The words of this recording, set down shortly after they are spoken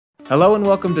Hello and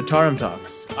welcome to Tarim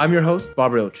Talks. I'm your host,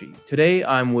 Bob Realchi. Today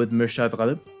I'm with Mirshad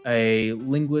Ghalip, a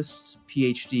linguist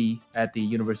PhD at the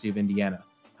University of Indiana.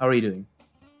 How are you doing?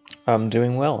 I'm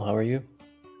doing well. How are you?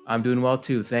 I'm doing well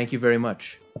too. Thank you very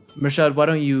much. Mirshad, why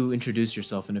don't you introduce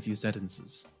yourself in a few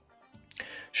sentences?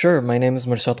 Sure. My name is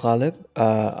Mirshad Ghalip.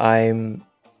 I'm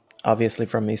obviously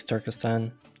from East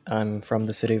Turkestan. I'm from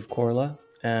the city of Korla,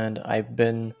 and I've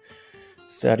been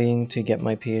studying to get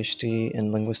my PhD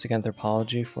in Linguistic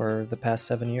Anthropology for the past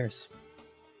 7 years.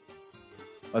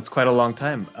 That's quite a long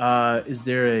time. Is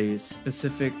there a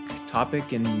specific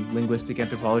topic in linguistic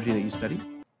anthropology that you study?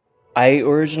 I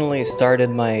originally started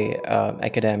my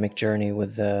academic journey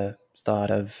with the thought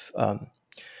of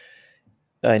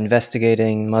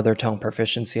investigating mother tongue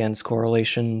proficiency and its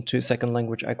correlation to second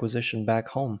language acquisition back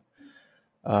home.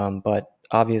 But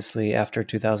obviously, after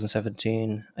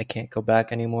 2017, I can't go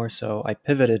back anymore. So I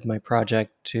pivoted my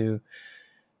project to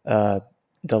the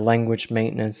language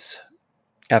maintenance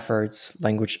efforts,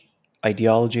 language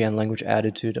ideology, and language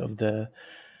attitude of the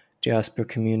diaspora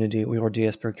community, Uyghur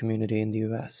diaspora community in the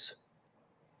US.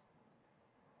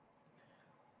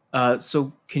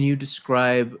 So can you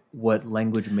describe what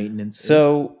language maintenance is?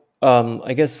 So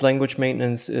I guess language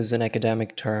maintenance is an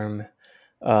academic term.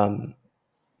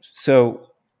 So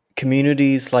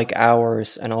communities like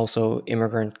ours and also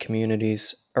immigrant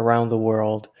communities around the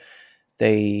world,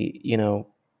 they,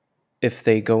 if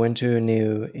they go into a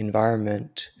new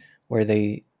environment where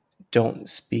they don't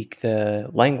speak the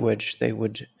language, they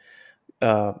would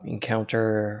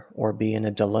encounter or be in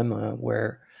a dilemma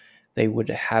where they would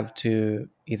have to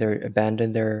either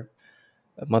abandon their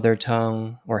mother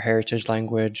tongue or heritage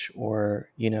language, or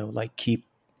like keep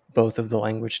both of the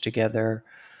language together,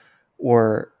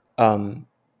 or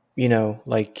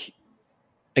like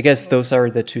I guess those are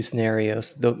the two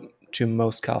scenarios, the two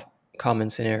most common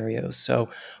scenarios. So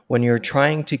when you're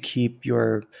trying to keep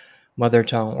your mother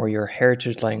tongue or your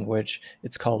heritage language,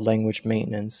 it's called language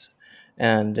maintenance.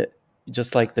 And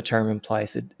just like the term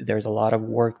implies, there's a lot of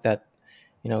work that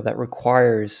that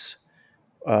requires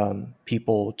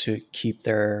people to keep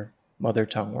their mother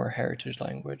tongue or heritage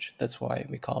language. That's why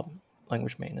we call it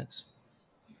language maintenance.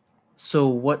 So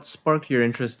what sparked your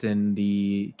interest in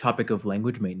the topic of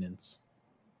language maintenance?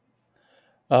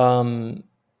 Um,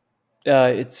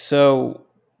 it's so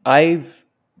I've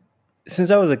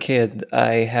since I was a kid,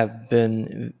 I have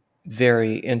been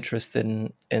very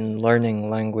interested in learning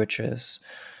languages.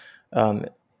 Um,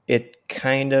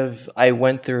 I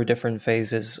went through different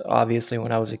phases. Obviously,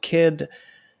 when I was a kid,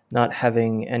 not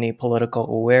having any political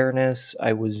awareness,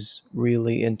 I was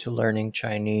really into learning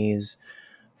Chinese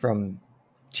from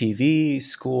TV,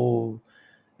 school,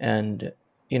 and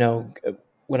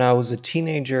when I was a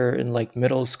teenager in like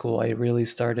middle school, I really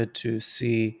started to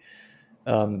see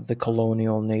the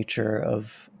colonial nature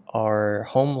of our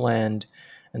homeland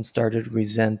and started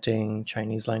resenting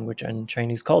Chinese language and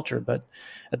Chinese culture. But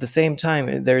at the same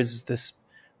time, there's this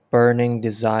burning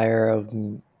desire of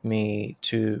me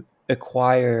to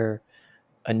acquire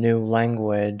a new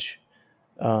language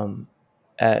um,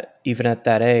 at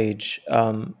that age.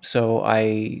 So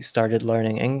I started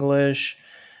learning English,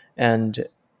 and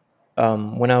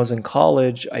when I was in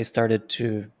college, I started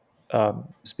to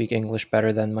speak English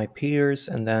better than my peers,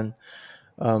 and then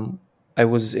um, I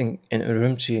was in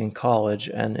Urumqi in college,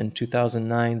 and in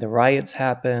 2009 the riots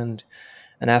happened,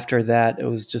 and after that it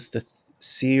was just a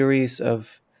series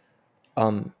of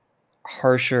um,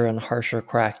 harsher and harsher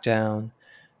crackdown.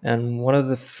 And one of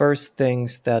the first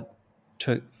things that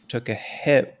took a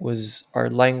hit was our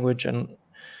language. And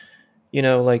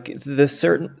like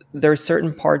there are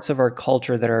certain parts of our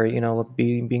culture that are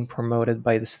being promoted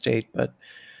by the state, but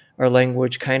our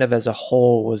language kind of as a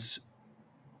whole was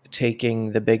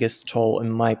taking the biggest toll,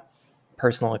 in my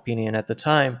personal opinion, at the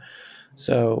time.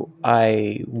 So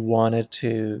I wanted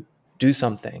to do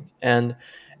something. And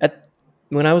at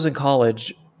when I was in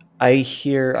college, I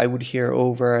would hear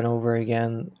over and over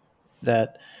again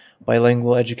that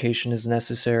bilingual education is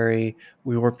necessary.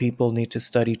 Uyghur people need to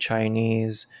study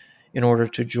Chinese in order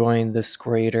to join this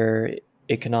greater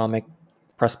economic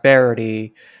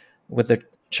prosperity with the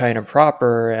China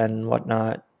proper and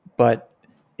whatnot. But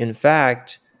in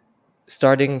fact,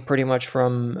 starting pretty much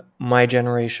from my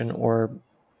generation, or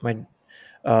my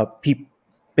peop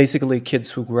basically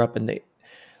kids who grew up in the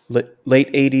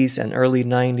late 80s and early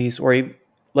 90s, or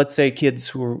let's say kids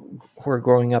who are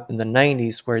growing up in the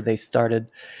 90s, where they started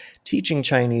teaching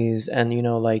Chinese, and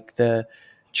like the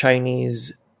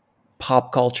Chinese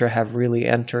pop culture have really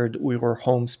entered Uyghur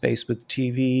home space with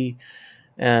TV.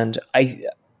 And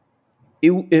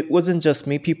it wasn't just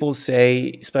me. People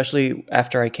say, especially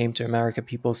after I came to America,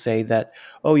 people say that,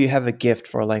 oh, you have a gift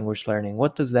for language learning.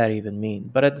 What does that even mean?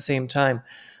 But at the same time,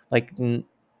 like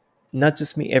not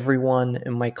just me, everyone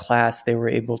in my class, they were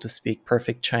able to speak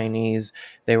perfect Chinese.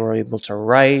 They were able to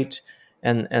write,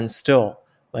 and still,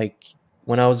 like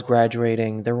when I was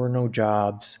graduating, there were no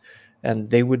jobs, and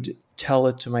they would tell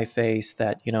it to my face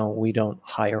that, we don't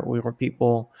hire Uyghur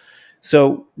people.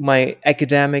 So my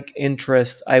academic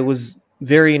interest, I was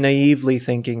very naively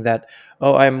thinking that,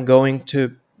 oh, I'm going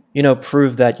to,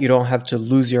 prove that you don't have to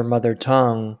lose your mother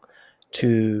tongue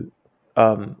to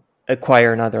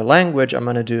acquire another language. I'm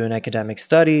going to do an academic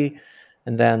study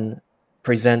and then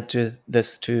present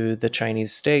this to the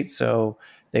Chinese state. So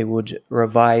they would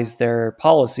revise their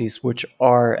policies, which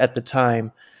are at the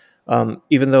time,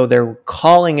 even though they're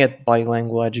calling it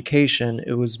bilingual education,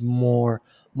 it was more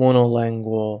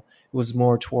monolingual. It was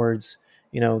more towards,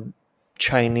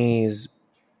 Chinese,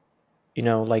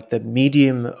 like the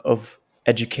medium of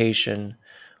education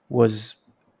was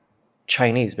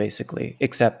Chinese basically,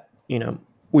 except,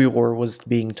 Uyghur was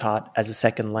being taught as a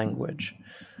second language.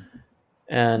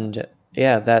 And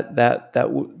yeah,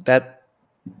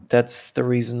 that's the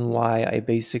reason why I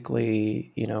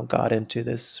basically, got into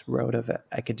this road of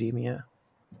academia.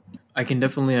 I can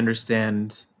definitely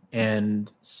understand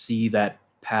and see that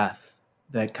path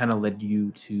that kind of led you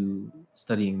to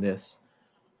studying this.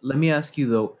 Let me ask you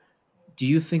though, do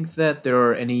you think that there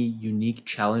are any unique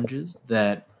challenges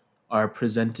that are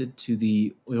presented to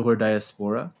the Uyghur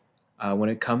diaspora when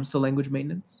it comes to language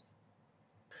maintenance?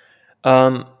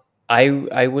 Um,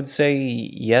 I would say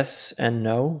yes and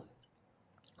no.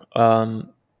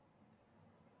 Um,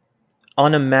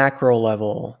 on a macro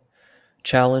level,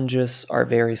 challenges are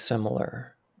very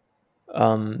similar.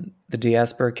 The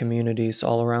diaspora communities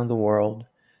all around the world,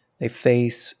 they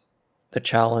face the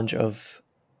challenge of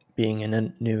being in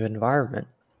a new environment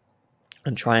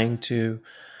and trying to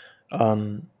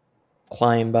um,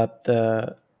 climb up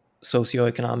the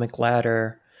socioeconomic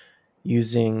ladder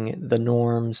using the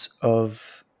norms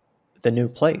of the new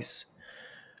place.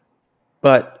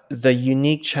 But the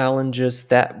unique challenges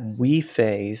that we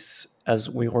face as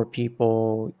Uyghur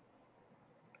people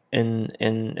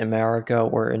in America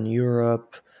or in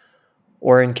Europe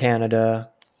or in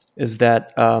Canada is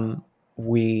that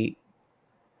we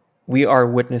we are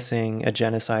witnessing a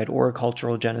genocide or a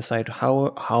cultural genocide,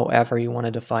 however you want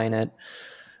to define it,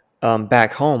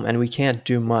 back home, and we can't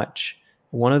do much.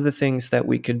 One of the things that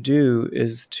we could do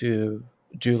is to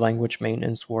do language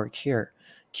maintenance work here,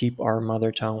 keep our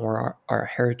mother tongue or our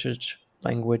heritage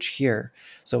language here.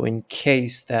 So, in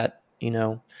case that,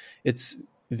 it's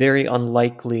very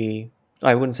unlikely,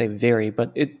 I wouldn't say very,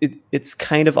 but it's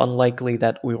kind of unlikely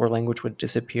that Uyghur language would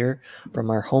disappear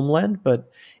from our homeland. But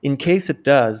in case it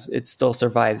does, it still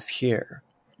survives here.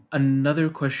 Another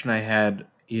question I had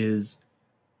is,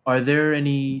 are there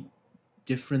any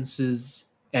differences,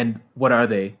 and what are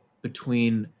they,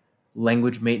 between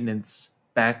language maintenance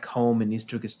back home in East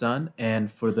Turkestan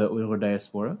and for the Uyghur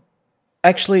diaspora?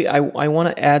 Actually, I want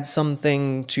to add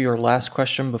something to your last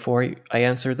question before I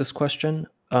answer this question.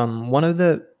 One of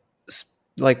the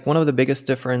one of the biggest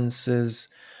differences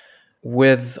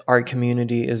with our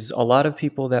community is a lot of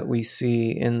people that we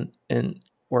see in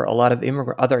or a lot of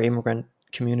other immigrant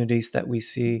communities that we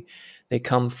see, they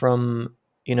come from,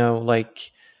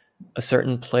 like a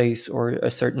certain place or a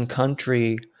certain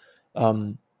country,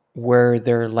 um, where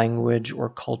their language or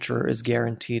culture is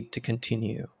guaranteed to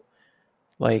continue,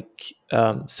 like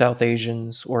South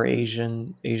Asians or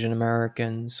Asian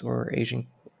Americans or Asian,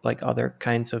 like other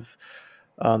kinds of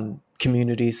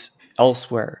communities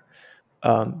elsewhere.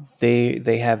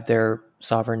 They have their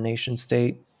sovereign nation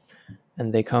state,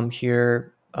 and they come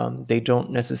here. They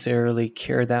don't necessarily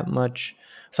care that much.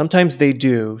 Sometimes they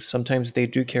do. Sometimes they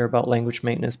do care about language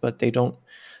maintenance, but they don't.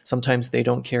 Sometimes they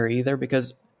don't care either,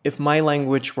 because if my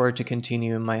language were to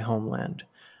continue in my homeland,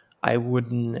 I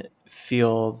wouldn't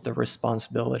feel the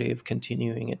responsibility of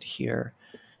continuing it here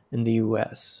in the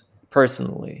US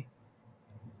personally.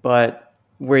 But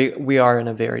we are in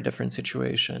a very different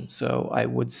situation. So I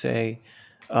would say,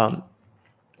 um,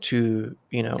 to,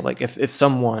 like if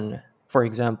someone, for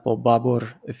example,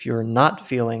 Babur, if you're not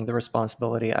feeling the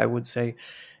responsibility, I would say,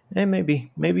 hey,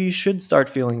 maybe you should start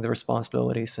feeling the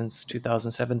responsibility since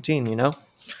 2017,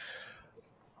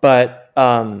 But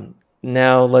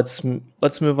now let's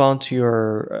move on to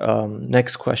your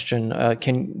next question.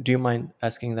 Do you mind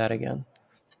asking that again?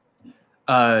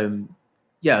 Um,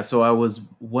 yeah, so I was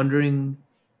wondering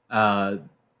uh,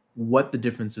 what the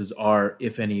differences are,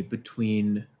 if any,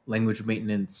 between language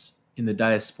maintenance in the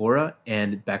diaspora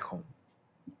and back home.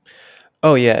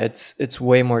 Oh yeah, it's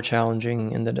way more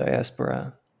challenging in the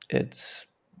diaspora. It's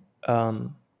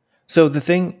um, so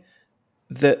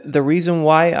the reason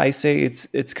why I say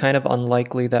it's kind of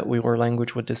unlikely that Uyghur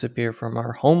language would disappear from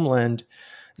our homeland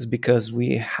is because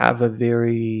we have a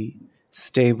very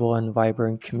stable and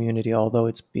vibrant community, although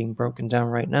it's being broken down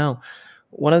right now.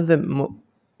 One of the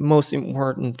most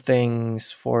important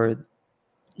things for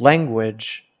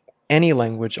language, any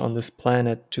language on this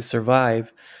planet to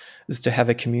survive, is to have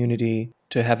a community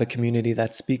that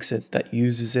speaks it, that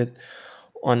uses it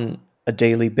on a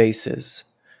daily basis.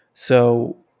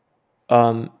 So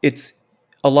it's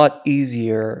a lot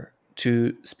easier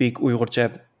to speak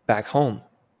Uyghurcha back home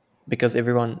because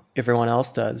everyone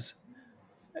else does.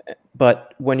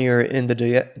 But when you're in the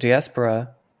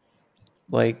diaspora,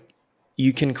 like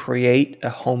you can create a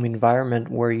home environment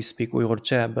where you speak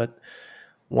Uyghurcha, but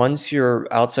once you're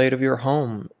outside of your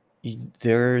home,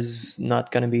 there's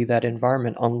not going to be that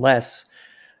environment unless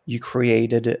you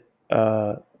created,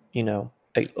 a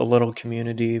little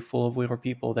community full of Uyghur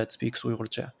people that speaks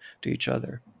Uyghurcha to each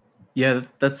other. Yeah,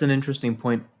 that's an interesting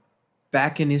point.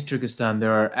 Back in East Turkestan,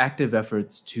 there are active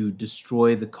efforts to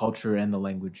destroy the culture and the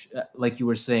language. Like you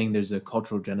were saying, there's a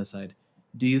cultural genocide.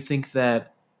 Do you think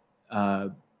that, uh,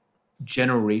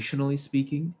 generationally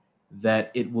speaking,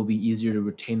 that it will be easier to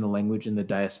retain the language in the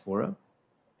diaspora,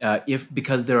 if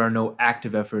because there are no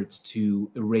active efforts to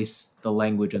erase the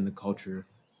language and the culture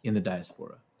in the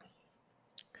diaspora?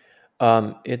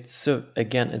 It's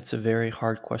a very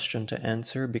hard question to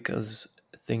answer because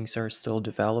things are still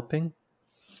developing.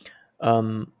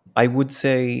 I would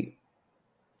say,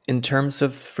 in terms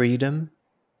of freedom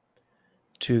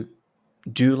to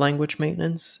do language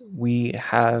maintenance, we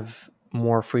have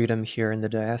more freedom here in the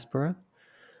diaspora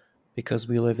because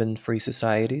we live in free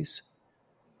societies.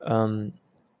 Um,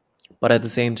 but at the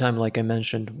same time, like I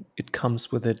mentioned, it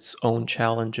comes with its own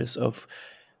challenges of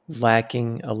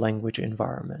lacking a language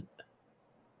environment.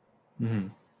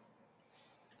 Mhm.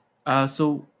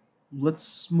 So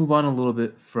let's move on a little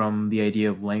bit from the idea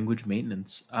of language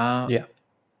maintenance. Yeah,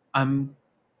 I'm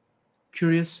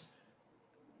curious.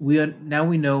 We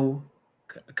know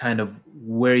kind of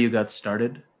where you got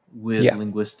started with yeah.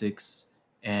 linguistics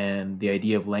and the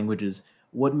idea of languages.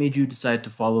 What made you decide to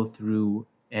follow through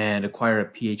and acquire a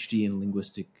PhD in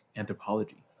linguistic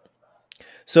anthropology?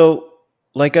 So,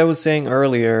 like I was saying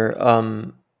earlier,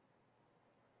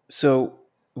 so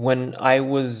when I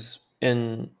was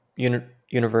in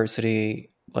university,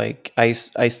 like I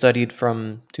studied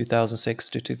from 2006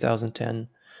 to 2010.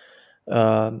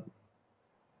 Um,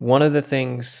 One of the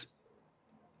things,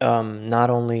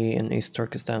 not only in East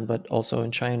Turkestan but also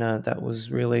in China, that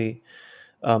was really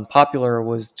popular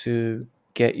was to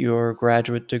get your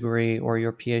graduate degree or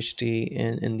your PhD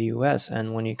in the US.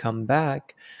 And when you come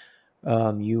back,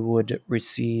 you would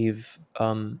receive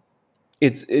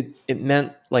it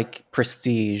meant like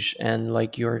prestige, and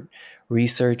like your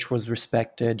research was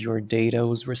respected, your data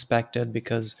was respected,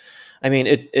 because I mean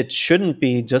it shouldn't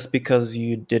be just because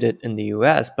you did it in the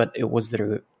US, but it was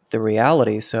the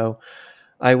reality. So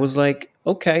I was like,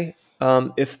 okay,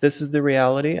 if this is the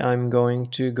reality, I'm going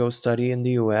to go study in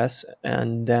the US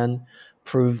and then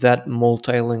prove that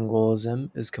multilingualism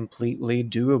is completely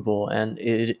doable, and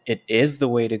it is the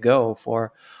way to go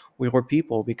for Uyghur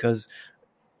people, because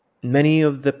many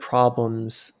of the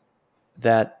problems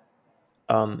that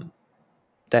um,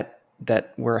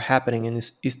 that were happening in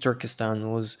East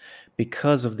Turkestan was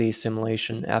because of the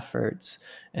assimilation efforts,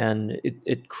 and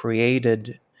it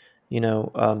created,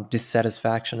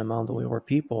 dissatisfaction among the Uyghur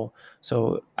people.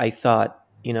 So I thought,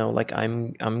 like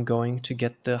I'm going to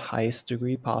get the highest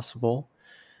degree possible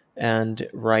and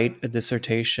write a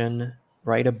dissertation,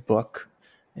 write a book,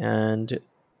 and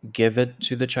give it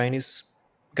to the Chinese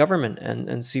government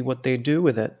and see what they do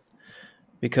with it,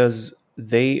 because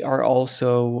they are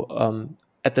also,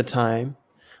 at the time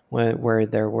where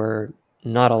there were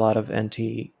not a lot of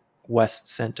anti-West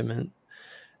sentiment,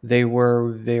 they were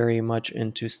very much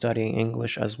into studying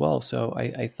English as well. So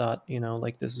I thought,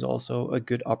 like this is also a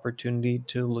good opportunity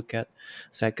to look at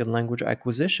second language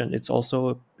acquisition. It's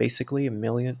also basically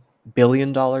 $1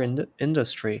 billion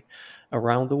industry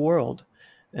around the world.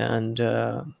 And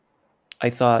I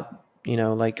thought,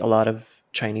 like a lot of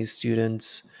Chinese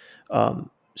students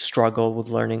struggle with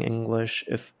learning English.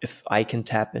 If I can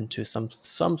tap into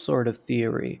some sort of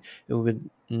theory, it would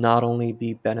not only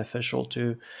be beneficial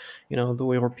to, the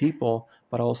Uyghur people,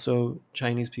 but also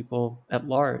Chinese people at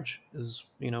large. Is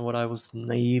what I was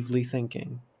naively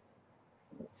thinking.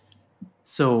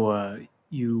 So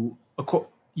you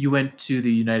went to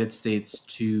the United States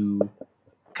to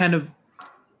kind of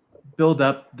build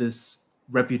up this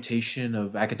reputation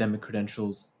of academic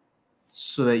credentials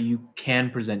so that you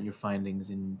can present your findings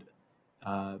and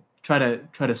try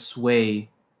to sway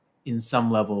in some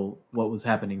level what was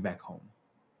happening back home.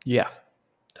 Yeah,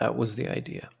 that was the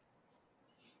idea.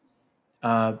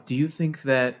 Do you think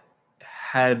that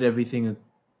had everything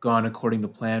gone according to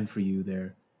plan for you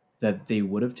there, that they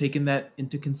would have taken that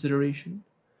into consideration?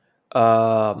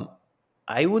 Um,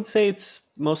 I would say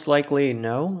it's most likely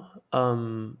no.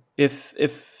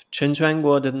 If Chen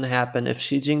Quanguo didn't happen, if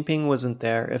Xi Jinping wasn't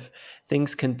there, if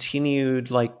things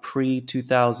continued like pre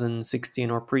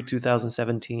 2016 or pre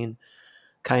 2017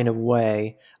 kind of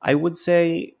way, I would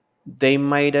say they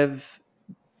might have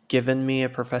given me a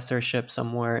professorship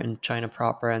somewhere in China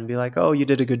proper and be like, "Oh, you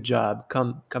did a good job.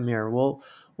 Come here. We'll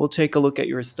take a look at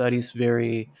your studies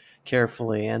very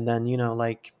carefully." And then,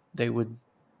 like they would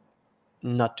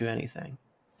not do anything.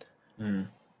 Mm.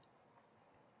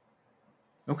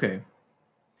 Okay.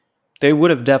 They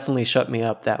would have definitely shut me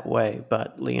up that way,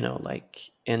 but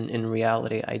like in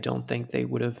reality, I don't think they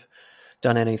would have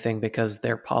done anything because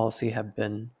their policy have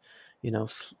been,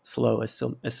 slow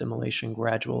assimilation,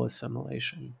 gradual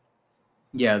assimilation.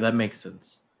 Yeah, that makes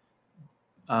sense.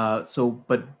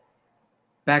 But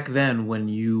back then, when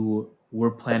you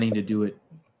were planning to do it,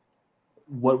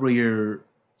 what were your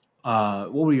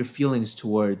what were your feelings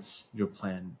towards your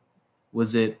plan?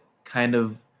 Was it kind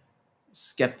of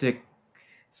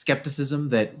skepticism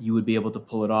that you would be able to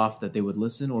pull it off, that they would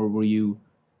listen, or were you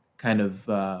kind of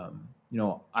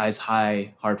eyes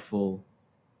high, heart full?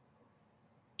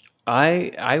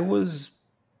 I was,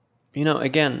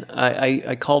 again,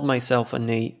 I called myself a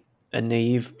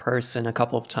naive person a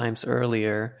couple of times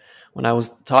earlier when I was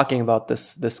talking about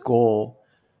this goal.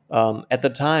 At the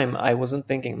time, I wasn't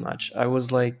thinking much. I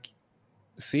was like,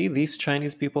 see these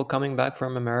Chinese people coming back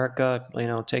from America,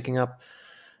 taking up,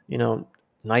 you know,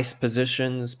 nice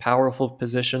positions, powerful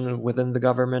position within the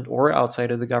government or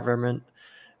outside of the government.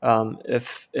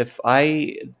 If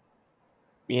I,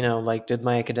 like did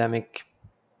my academic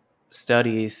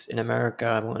studies in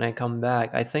America, when I come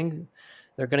back, I think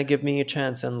they're going to give me a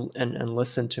chance and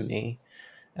listen to me.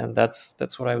 And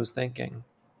that's what I was thinking.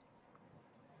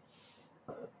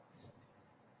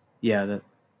 Yeah,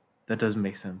 that does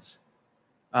make sense.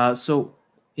 So,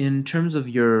 in terms of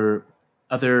your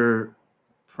other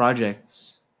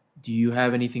projects, do you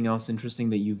have anything else interesting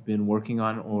that you've been working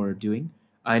on or doing?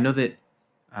 I know that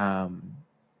um,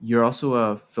 you're also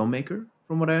a filmmaker,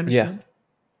 from what I Yeah. understand.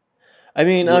 I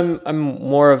mean, What? I'm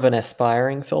more of an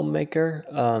aspiring filmmaker.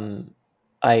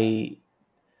 I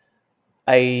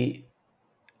I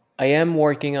I am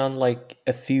working on like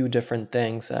a few different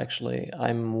things actually.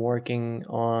 I'm working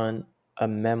on a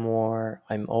memoir.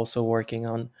 I'm also working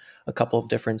on a couple of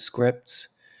different scripts.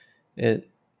 It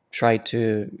try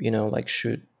to, like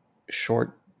shoot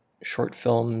short short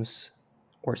films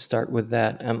or start with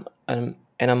that. And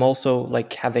I'm also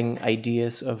like having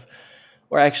ideas of,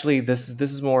 or actually this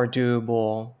is more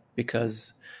doable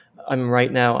because I'm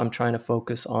trying to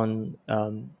focus on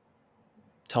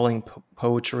telling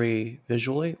poetry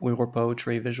visually, Uyghur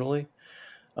poetry visually.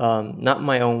 Not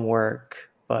my own work,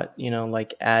 but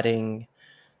like adding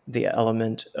the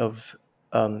element of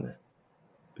um,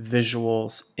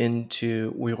 visuals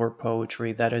into Uyghur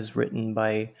poetry that is written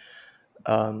by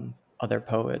other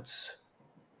poets.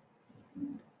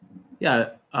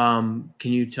 Yeah.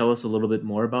 Can you tell us a little bit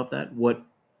more about that? What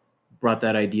brought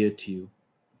that idea to you?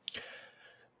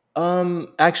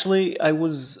 Actually, I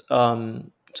was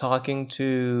talking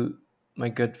to my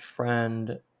good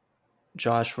friend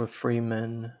Joshua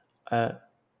Freeman. Uh,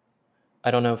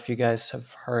 I don't know if you guys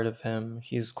have heard of him.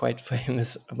 He's quite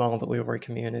famous among the Uyghur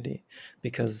community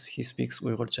because he speaks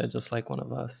Uyghurcha just like one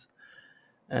of us.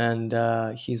 And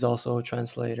he's also a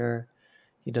translator.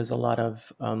 He does a lot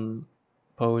of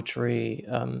poetry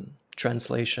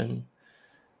translation.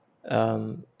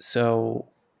 So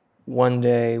one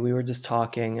day we were just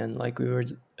talking and like we were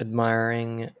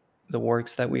admiring the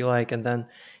works that we like, and then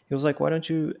he was like, "Why don't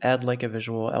you add like a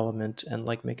visual element and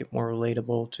like make it more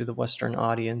relatable to the Western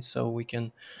audience so we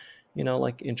can,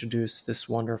 like introduce this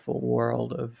wonderful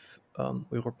world of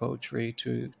Uyghur poetry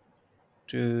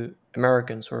to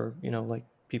Americans or like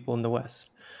people in the West."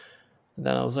 And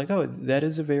then I was like, "Oh, that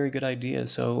is a very good idea."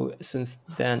 So since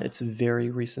then, it's a very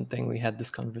recent thing. We had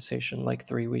this conversation like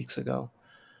 3 weeks ago,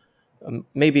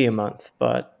 maybe a month,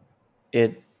 but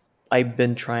it. I've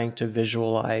been trying to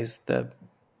visualize the,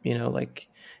 like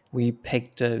we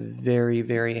picked a very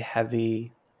very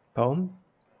heavy poem,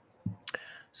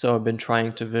 so I've been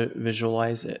trying to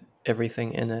visualize it,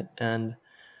 everything in it, and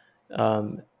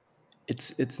um,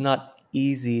 it's not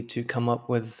easy to come up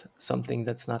with something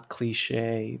that's not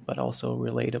cliche but also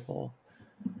relatable.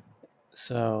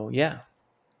 So yeah.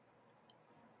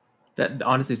 That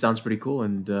honestly sounds pretty cool,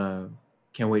 and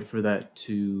can't wait for that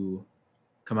to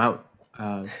come out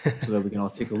so that we can all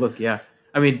take a look. Yeah,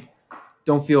 I mean,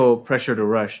 don't feel pressure to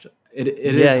rush. It Yeah,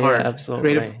 is yeah, hard.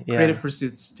 absolutely. Creative Yeah.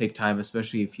 pursuits take time,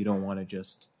 especially if you don't want to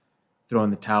just throw in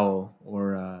the towel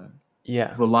or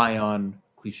Yeah. rely on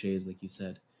cliches, like you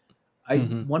said. I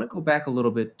Hmm. want to go back a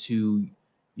little bit to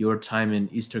your time in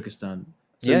East Turkestan.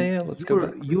 So Yeah, yeah, let's go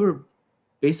back. you were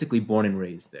basically born and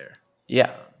raised there.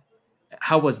 Yeah. Um,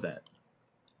 how was that?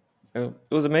 It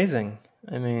was amazing.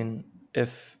 I mean,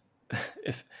 if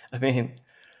if I mean,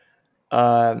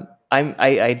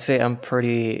 I'd say I'm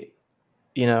pretty,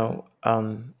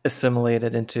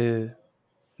 assimilated into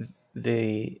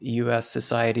the US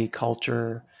society,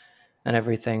 culture, and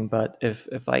everything, but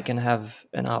if I can have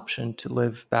an option to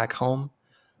live back home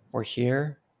or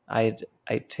here, I'd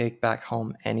take back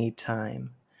home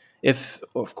anytime. If,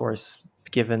 of course,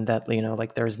 given that,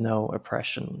 like there's no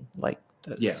oppression like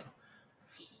Yeah, this.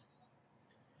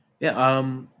 yeah.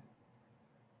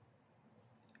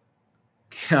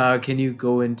 Can you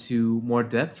go into more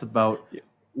depth about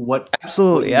what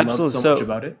Absolutely, you loved absolutely. so much So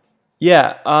about it?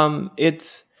 yeah,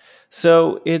 it's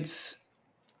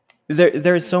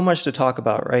there's so much to talk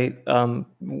about, right?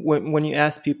 When you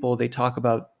ask people, they talk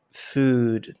about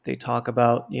food, they talk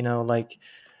about, like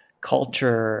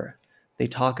culture, they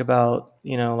talk about,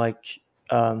 like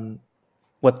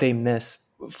what they miss.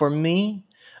 For me,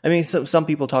 I mean, some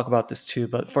people talk about this too,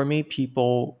 but for me,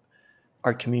 people,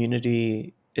 our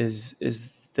community is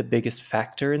the biggest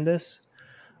factor in this.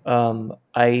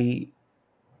 I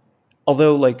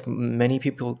Although like many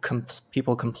people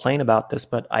complain about this,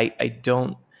 but I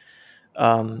don't.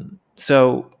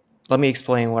 So let me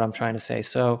explain what I'm trying to say.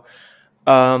 So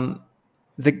um,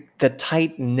 the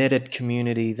tight knitted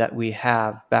community that we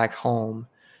have back home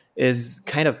is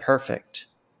kind of perfect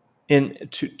in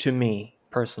to me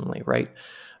personally, right?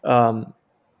 Um,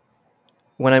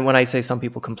 when I say some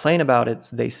people complain about it,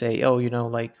 they say, oh,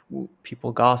 like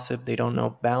people gossip, they don't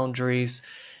know boundaries,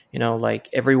 like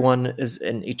everyone is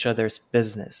in each other's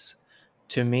business.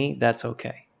 To me, that's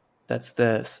okay. That's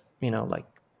the like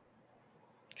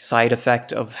side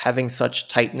effect of having such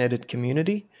tight knitted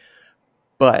community.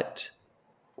 But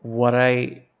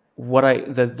the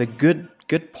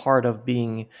good part of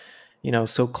being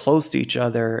so close to each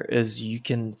other is you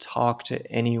can talk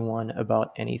to anyone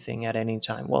about anything at any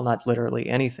time. Well, not literally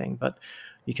anything, but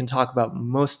you can talk about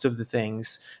most of the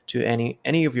things to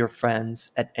any of your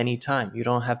friends at any time. You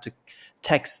don't have to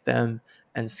text them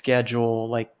and schedule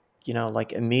like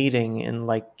a meeting in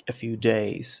like a few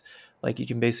days. Like you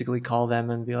can basically call them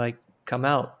and be like, come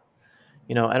out.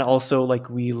 And also like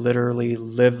we literally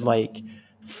live like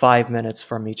 5 minutes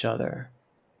from each other.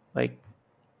 Like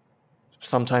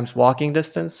sometimes walking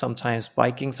distance, sometimes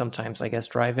biking, sometimes I guess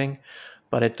driving,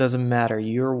 but it doesn't matter.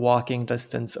 You're walking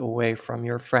distance away from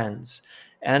your friends.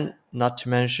 And not to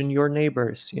mention your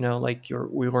neighbors, like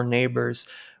your neighbors,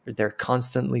 they're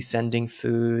constantly sending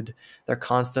food, they're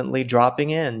constantly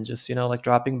dropping in, just like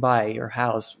dropping by your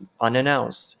house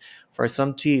unannounced for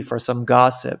some tea, for some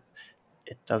gossip.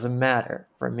 It doesn't matter.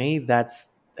 For me,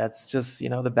 that's just,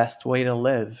 the best way to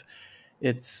live.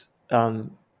 It's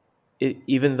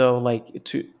even though like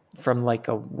to from like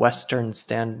a Western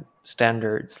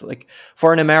standards, like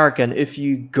for an American, if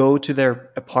you go to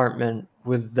their apartment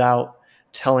without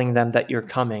telling them that you're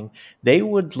coming, they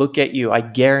would look at you. I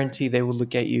guarantee they would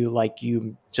look at you like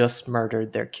you just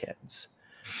murdered their kids.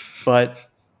 But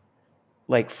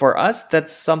like for us,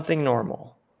 that's something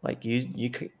normal. Like you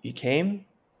came,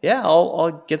 yeah,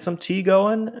 I'll get some tea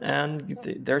going, and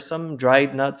there's some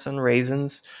dried nuts and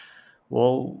raisins.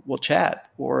 We'll chat,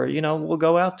 or we'll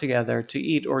go out together to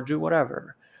eat or do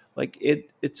whatever. Like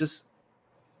it's just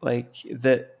like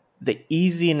the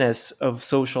easiness of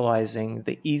socializing,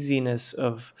 the easiness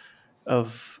of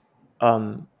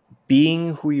um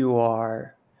being who you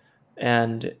are,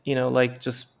 and like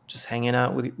just hanging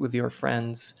out with your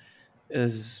friends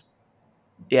is,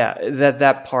 yeah,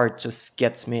 that part just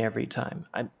gets me every time.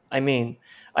 I mean,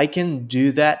 I can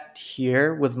do that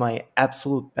here with my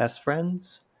absolute best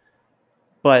friends,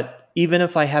 but even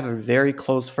if I have a very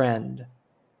close friend,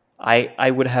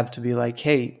 I would have to be like,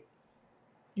 "Hey,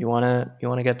 you wanna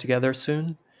get together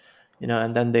soon?"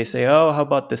 And then they say, "Oh, how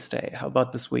about this day? How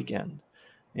about this weekend?"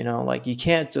 Like you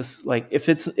can't just like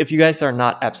if you guys are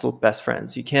not absolute best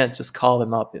friends, you can't just call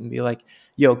them up and be like,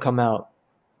 "Yo, come out.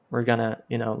 We're gonna,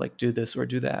 like do this or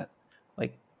do that."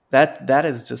 Like that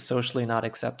is just socially not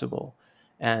acceptable,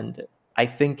 and I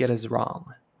think it is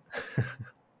wrong.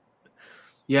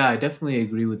 Yeah, I definitely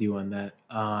agree with you on that.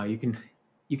 You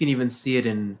can even see it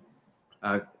in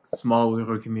small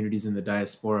Uyghur communities in the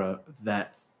diaspora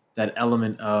that that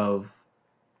element of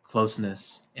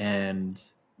closeness, and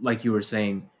like you were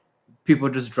saying, people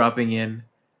just dropping in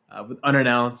with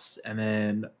unannounced, and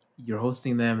then you're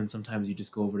hosting them, and sometimes you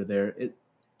just go over to there.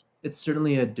 It's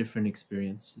certainly a different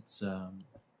experience. It's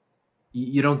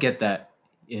you don't get that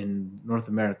in North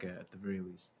America, at the very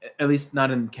least. At least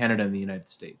not in Canada and the United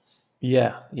States.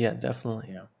 Yeah, yeah,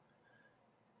 definitely. Yeah.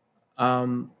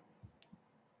 Um,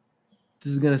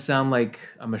 this is gonna sound like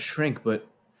I'm a shrink, but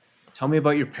tell me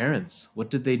about your parents. What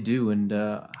did they do, and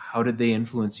how did they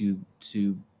influence you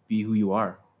to be who you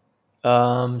are?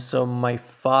 So my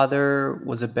father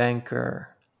was a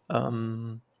banker.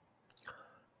 Um,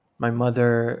 my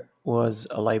mother was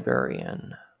a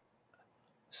librarian.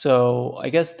 So I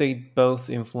guess they both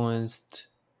influenced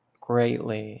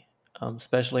greatly.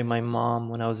 Especially my mom,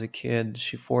 when I was a kid,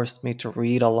 she forced me to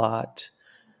read a lot.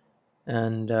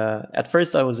 And at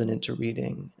first, I wasn't into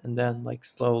reading, and then like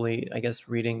slowly, I guess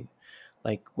reading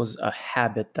like was a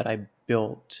habit that I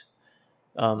built,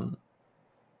 um,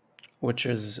 which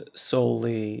is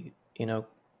solely,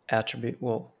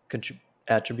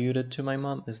 attributed to my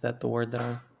mom. Is that the word that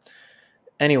I'm?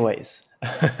 Anyways,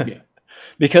 Yeah.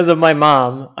 because of my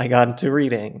mom, I got into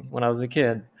reading when I was a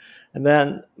kid. And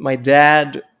then my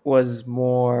dad was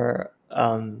more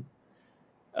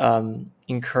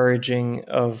encouraging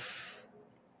of,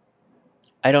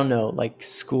 I don't know, like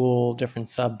school, different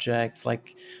subjects,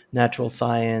 like natural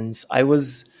science. I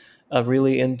was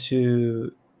really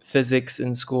into physics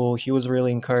in school. He was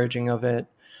really encouraging of it.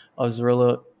 I was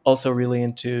really also really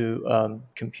into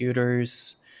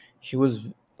computers. He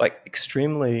was like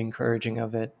extremely encouraging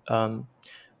of it.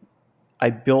 I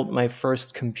built my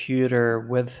first computer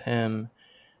with him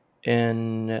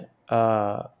in,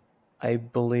 I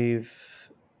believe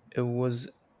it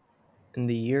was in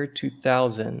the year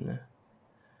 2000.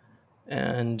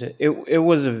 And it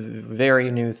was a very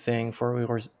new thing for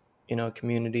Uyghur,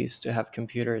 communities to have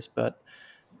computers. But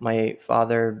my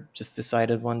father just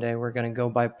decided one day we're going to go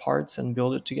buy parts and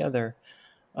build it together.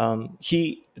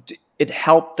 It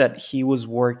helped that he was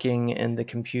working in the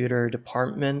computer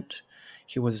department.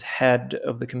 He was head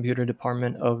of the computer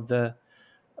department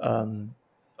um,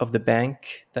 of the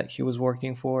bank that he was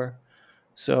working for.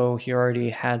 So he already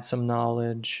had some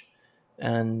knowledge,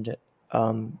 and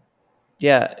um,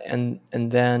 yeah, and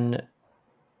then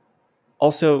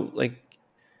also like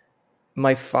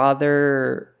my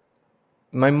father,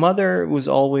 my mother was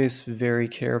always very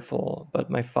careful, but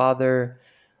my father,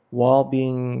 while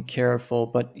being careful,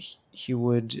 but he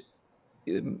would,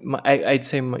 I'd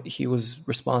say he was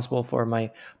responsible for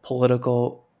my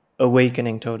political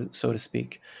awakening, so to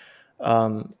speak.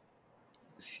 Um,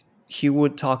 he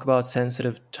would talk about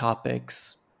sensitive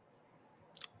topics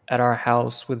at our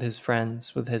house with his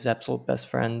friends, with his absolute best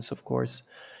friends, of course.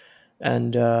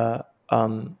 And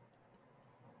um,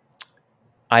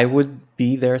 I would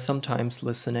be there sometimes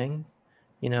listening,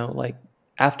 like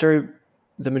after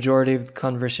the majority of the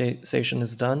conversation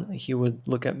is done, he would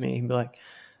look at me and be like,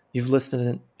 "You've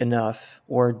listened enough,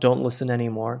 or don't listen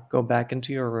anymore. Go back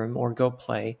into your room or go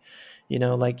play."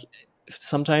 Like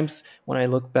sometimes when I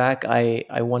look back,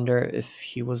 I wonder if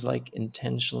he was like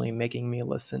intentionally making me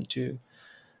listen to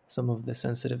some of the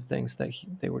sensitive things that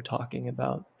they were talking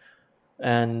about.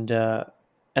 And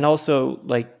and also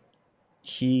like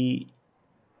he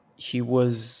he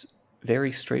was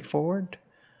very straightforward.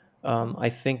 I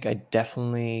think I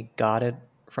definitely got it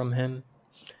from him.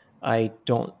 I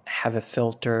don't have a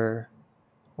filter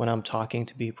when I'm talking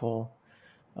to people.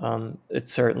 It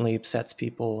certainly upsets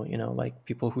people, like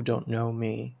people who don't know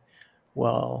me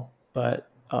well. But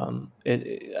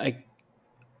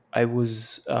I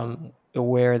was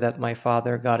aware that my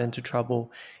father got into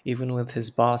trouble even with his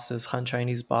bosses, Han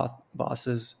Chinese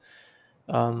bosses,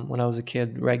 when I was a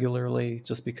kid regularly,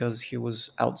 just because he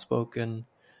was outspoken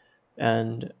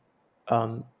and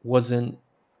wasn't,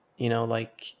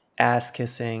 like ass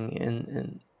kissing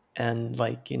and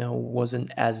like,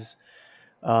 wasn't as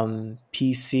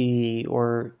PC,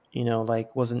 or,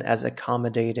 like wasn't as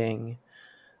accommodating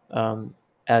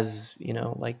as,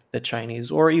 like the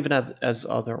Chinese or even as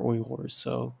other Uyghurs.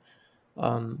 So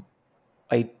um,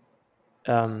 I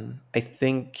I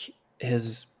think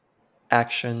his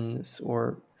actions,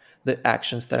 or the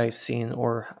actions that I've seen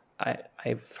or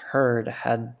I've heard,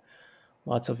 had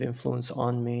lots of influence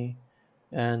on me.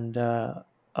 And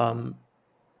um,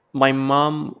 my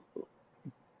mom,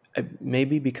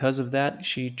 maybe because of that,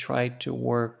 she tried to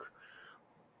work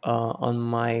on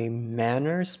my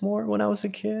manners more when I was a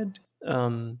kid.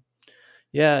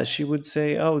 Yeah, she would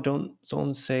say, "Oh, don't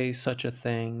say such a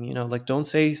thing," like don't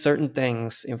say certain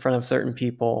things in front of certain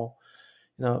people,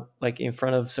 like in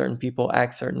front of certain people,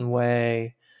 act certain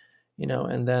way,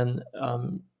 and then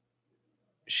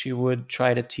she would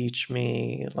try to teach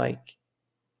me like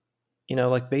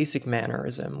like basic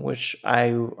mannerism, which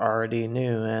I already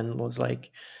knew and was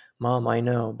like, Mom, I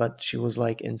know, but she was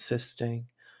like insisting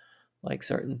like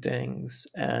certain things.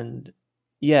 And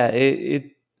yeah,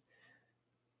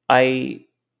 I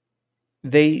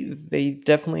they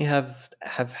definitely have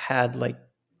had like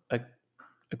a,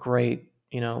 a great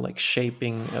like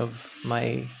shaping of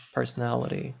my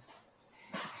personality.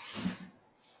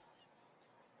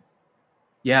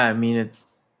 Yeah, I mean,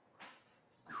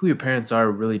 who your parents are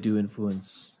really do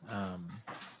influence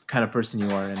the kind of person you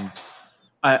are. And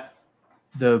I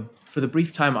the for the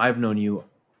brief time I've known you,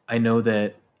 I know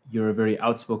that you're a very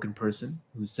outspoken person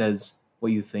who says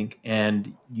what you think,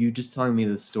 and you just telling me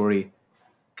this story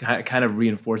kind of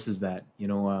reinforces that.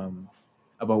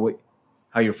 About what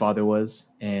how your father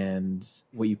was and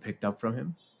what you picked up from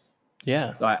him.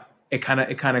 Yeah. So it kind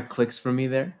of clicks for me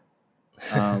there.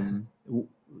 W-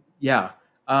 yeah.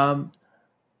 Um,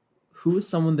 who is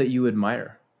someone that you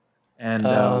admire, and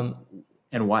um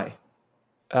and why?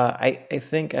 I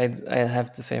think I'd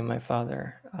have to say my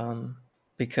father,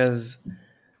 because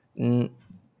n-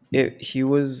 he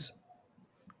was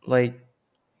like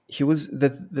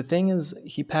the thing is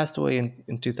he passed away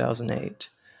in 2008.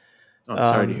 Oh, I'm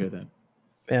sorry to um hear that.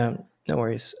 no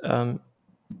worries.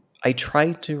 I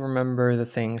try to remember the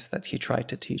things that he tried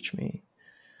to teach me,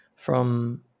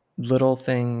 from little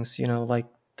things, like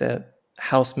the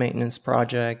house maintenance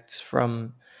projects,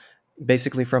 from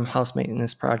basically from house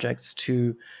maintenance projects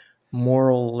to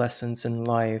moral lessons in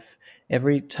life.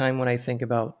 Every time when I think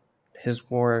about his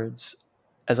words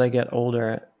as I get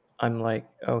older, I'm like,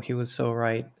 oh, he was so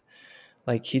right.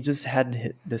 Like he just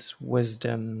had this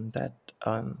wisdom that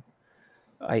I'm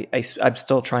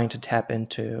still trying to tap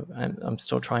into. I'm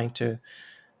still trying to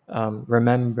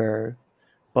remember.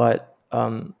 But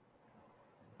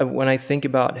when I think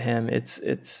about him,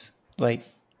 it's like,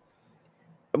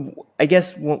 I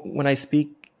guess when I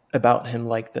speak about him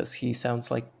like this, he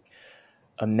sounds like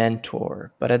a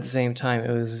mentor, but at the same time,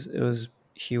 it was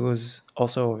he was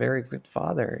also a very good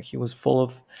father. He was full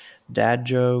of dad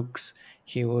jokes.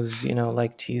 He was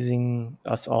like teasing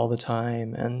us all the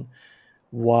time, and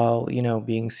while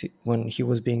when he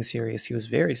was being serious, he was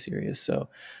very serious. So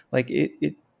like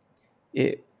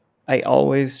it I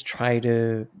always try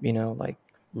to like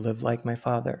live like my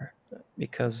father,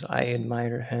 because I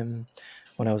admire him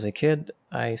when I was a kid.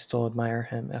 I still admire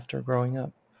him after growing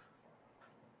up.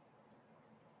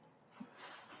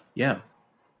 Yeah.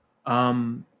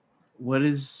 Um, what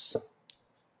is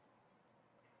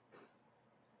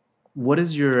what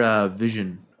is your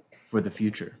vision for the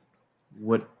future?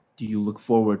 What do you look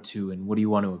forward to, and what do you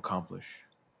want to accomplish?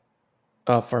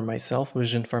 For myself,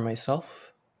 vision for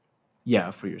myself.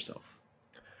 Yeah, for yourself.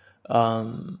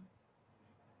 um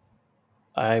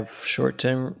I've short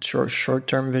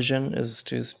term vision is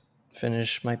to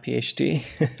finish my PhD,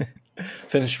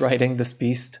 finish writing this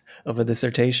beast of a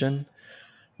dissertation.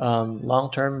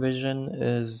 Long term vision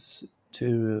is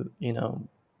to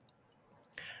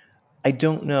I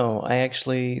don't know. I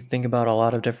actually think about a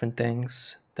lot of different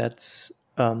things.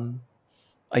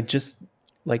 I just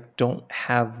like don't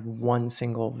have one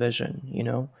single vision.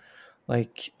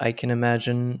 Like I can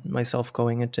imagine myself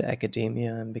going into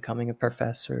academia and becoming a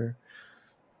professor,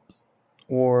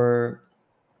 or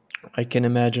I can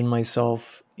imagine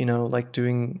myself, like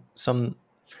doing some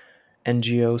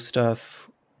NGO stuff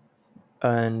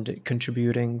and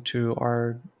contributing to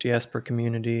our diaspora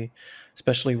community,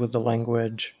 especially with the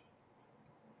language.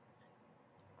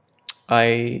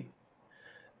 I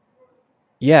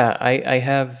Yeah, I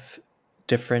have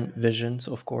different visions,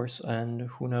 of course, and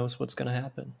who knows what's going to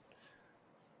happen.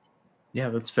 Yeah,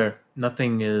 that's fair.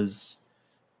 Nothing is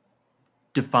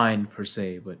defined per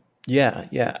se, but Yeah,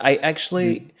 yeah. I it's you.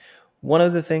 actually, one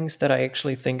of the things that I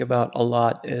actually think about a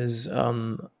lot is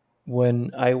when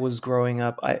I was growing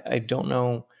up, I don't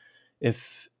know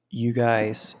if you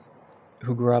guys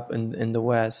who grew up in the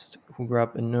West, who grew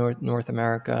up in North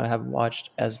America, have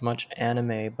watched as much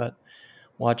anime, but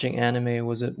watching anime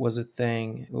was a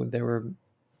thing. They were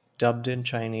dubbed in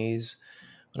Chinese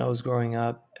when I was growing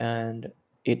up, and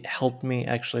it helped me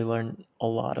actually learn a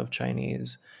lot of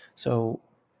Chinese. So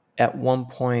at one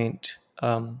point,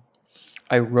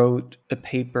 I wrote a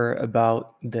paper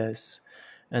about this,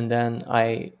 and then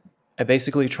I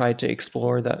basically tried to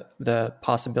explore the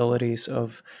possibilities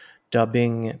of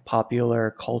dubbing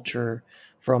popular culture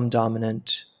from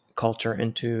dominant culture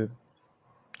into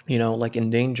like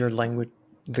endangered language,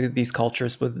 these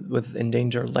cultures with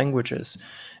endangered languages.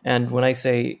 And when I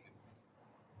say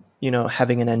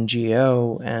having an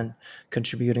NGO and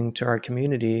contributing to our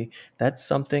community, that's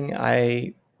something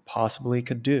I possibly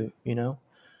could do,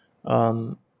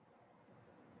 um,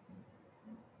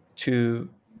 to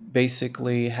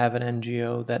basically have an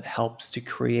NGO that helps to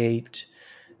create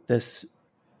this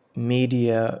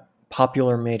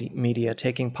popular media,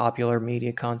 taking popular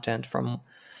media content from,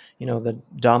 the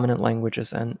dominant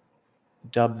languages and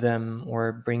dub them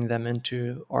or bring them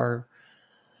into our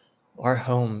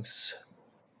homes.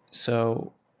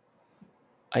 So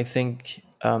I think,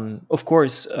 of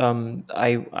course,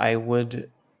 I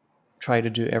would try to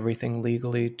do everything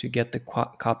legally to get the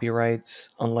copyrights,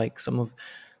 unlike some of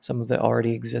the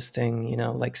already existing,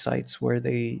 like sites where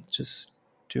they just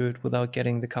do it without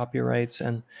getting the copyrights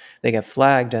and they get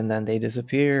flagged and then they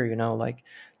disappear. Like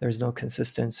there's no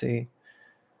consistency.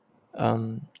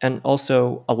 And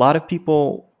also, a lot of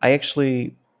people, I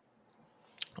actually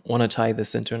want to tie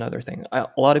this into another thing. A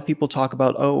lot of people talk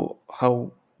about,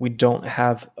 how we don't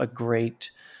have a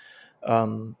great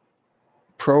um,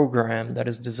 program that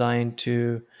is designed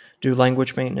to do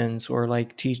language maintenance or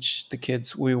like teach the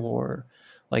kids Uyghur.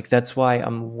 Like that's why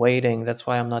I'm waiting. That's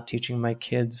why I'm not teaching my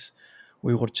kids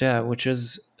Uyghurcha, which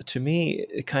is to me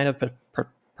kind of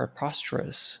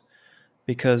preposterous,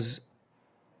 because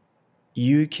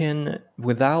you can,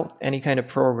 without any kind of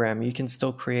program, you can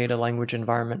still create a language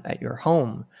environment at your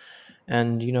home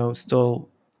and still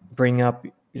bring up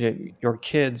your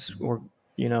kids, or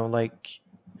like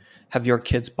have your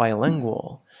kids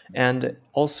bilingual. And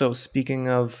also, speaking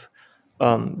of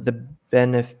the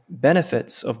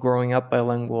benefits of growing up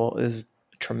bilingual is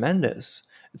tremendous.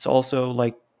 It's also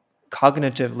like,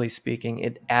 cognitively speaking,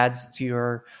 it adds to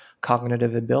your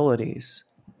cognitive abilities,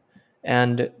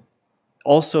 and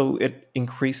also it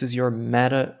increases your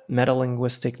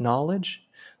metalinguistic knowledge.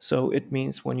 So it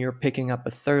means when you're picking up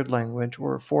a third language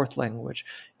or a fourth language,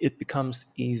 it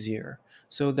becomes easier.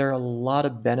 So there are a lot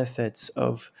of benefits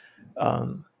of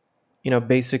um,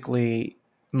 basically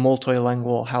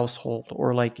multilingual household,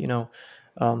 or like,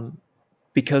 um,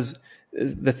 because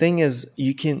the thing is,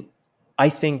 I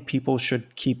think people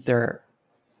should keep their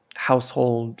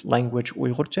household language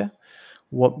Uyghurcha.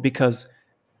 Because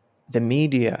the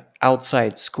media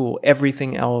outside school,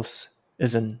 everything else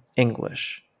is in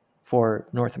English for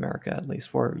North America, at least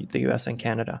for the US and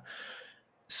Canada.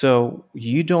 So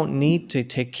you don't need to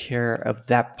take care of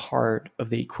that part of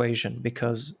the equation,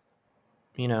 because,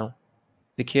 you know,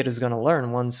 the kid is going to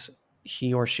learn once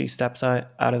he or she steps out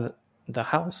of the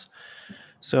house.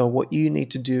 So what you need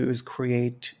to do is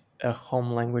create a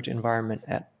home language environment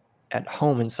at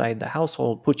home, inside the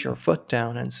household. Put your foot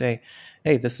down and say,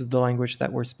 hey, this is the language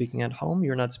that we're speaking at home.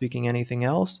 You're not speaking anything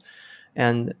else.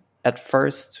 And at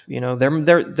first,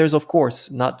 there's of course,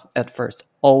 not at first,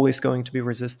 always going to be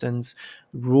resistance,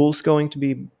 rules going to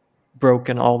be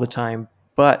broken all the time.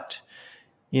 But,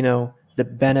 the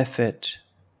benefit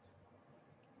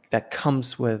that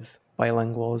comes with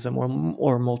bilingualism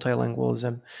or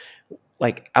multilingualism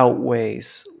like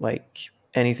outweighs like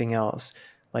anything else,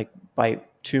 like by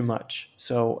too much.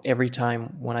 So every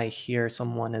time when I hear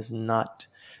someone is not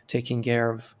taking care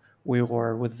of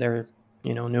Uyghur with their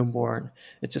newborn,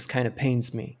 it just kind of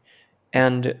pains me.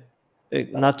 And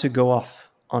not to go off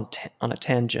on a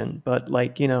tangent, but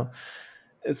like,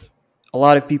 if, a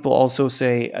lot of people also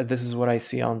say, this is what I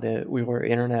see on the Uyghur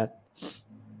internet,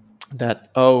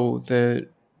 that, the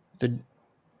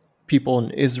people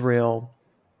in Israel,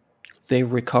 they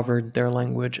recovered their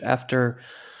language after,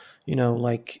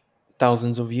 like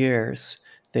thousands of years.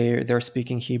 They're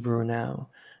speaking Hebrew now,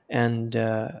 and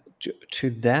to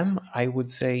them, I would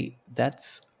say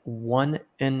that's one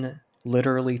in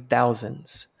literally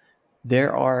thousands.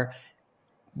 There are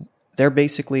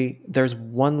there's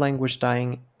one language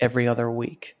dying every other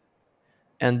week,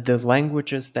 and the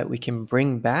languages that we can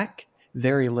bring back,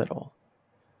 very little.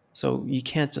 So you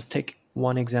can't just take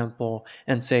one example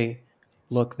and say,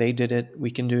 look, they did it, we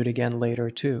can do it again later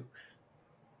too.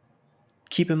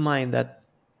 Keep in mind that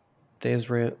the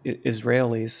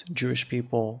Israelis, Jewish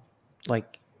people,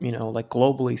 like, like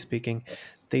globally speaking,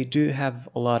 they do have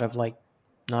a lot of like,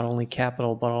 not only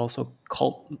capital, but also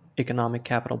economic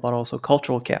capital, but also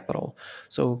cultural capital.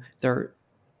 So there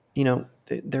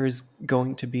is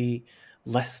going to be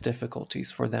less difficulties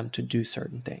for them to do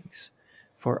certain things.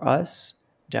 For us,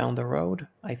 down the road,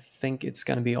 I think it's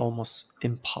going to be almost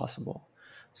impossible.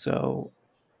 So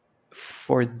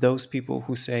for those people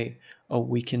who say, oh,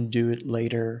 we can do it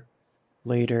later,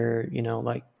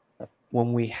 like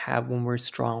when we're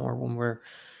strong, or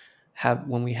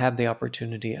when we have the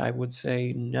opportunity, I would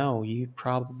say no, you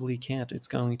probably can't. It's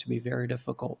going to be very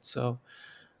difficult. So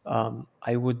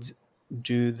I would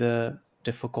do the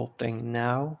difficult thing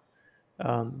now,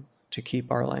 to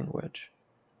keep our language.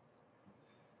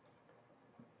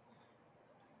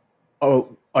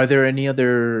 Oh, are there any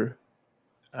other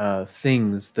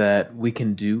things that we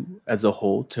can do as a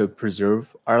whole to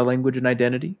preserve our language and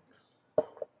identity?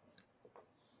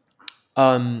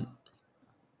 Um,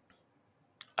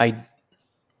 I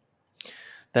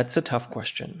That's a tough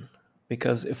question,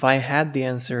 because if I had the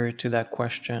answer to that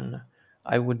question,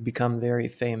 I would become very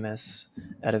famous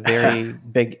at a very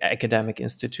big academic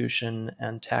institution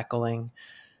and tackling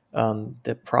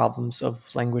the problems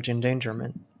of language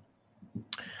endangerment.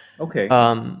 Okay.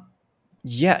 Um,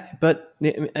 yeah, but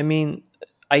I mean,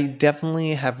 I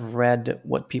definitely have read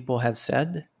what people have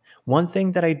said. One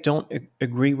thing that I don't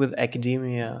agree with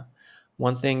academia,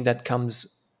 one thing that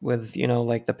comes with,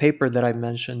 like the paper that I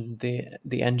mentioned, the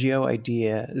NGO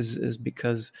idea is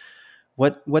because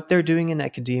what they're doing in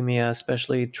academia,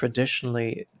 especially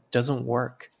traditionally, doesn't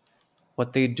work.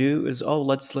 What they do is, oh,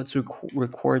 let's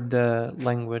record the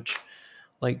language,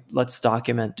 like let's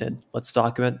document it. Let's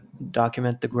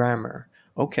document the grammar.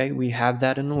 Okay, we have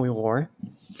that in Uyghur.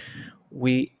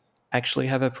 We actually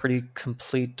have a pretty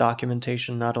complete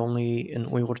documentation, not only in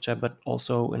Uyghurcha but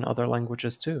also in other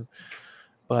languages too.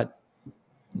 But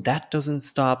that doesn't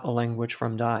stop a language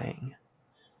from dying.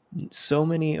 So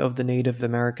many of the Native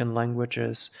American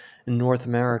languages in North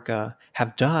America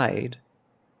have died,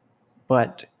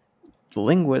 but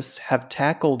linguists have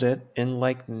tackled it in,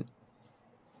 like,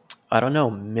 I don't know,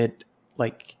 mid,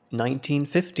 like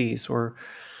 1950s or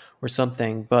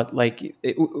something. But like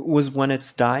it was when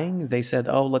it's dying, they said,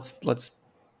 oh, let's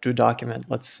do document,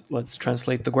 let's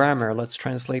translate the grammar, let's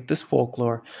translate this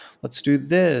folklore, let's do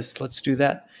this, let's do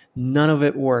that. None of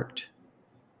it worked.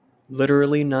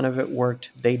 Literally none of it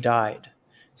worked. They died.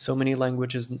 So many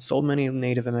languages, so many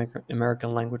Native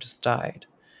American languages died.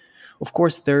 Of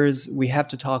course, we have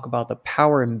to talk about the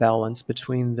power imbalance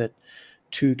between the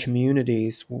two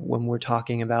communities when we're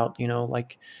talking about,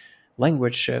 like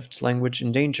language shift, language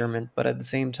endangerment. But at the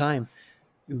same time,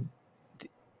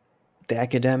 the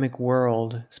academic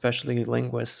world, especially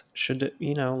linguists, should,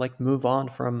 like move on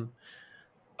from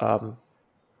um,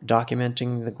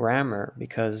 documenting the grammar,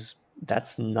 because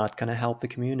that's not going to help the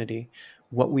community.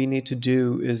 What we need to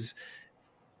do is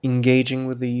engaging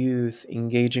with the youth,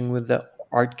 engaging with the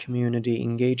art community,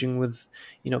 engaging with,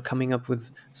 coming up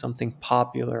with something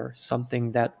popular,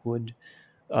 something that would,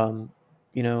 um,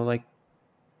 like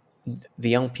the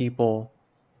young people,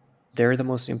 they're the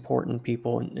most important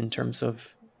people in terms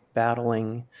of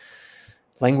battling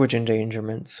language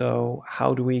endangerment. So,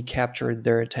 how do we capture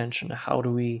their attention? How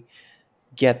do we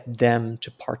get them to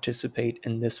participate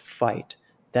in this fight?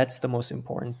 That's the most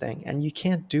important thing. And you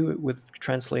can't do it with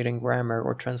translating grammar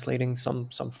or translating some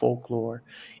folklore,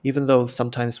 even though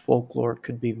sometimes folklore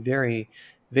could be very,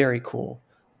 very cool.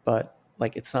 But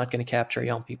like, it's not going to capture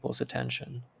young people's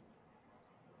attention.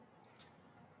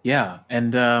 Yeah,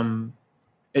 and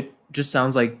it just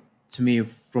sounds like to me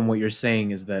from what you're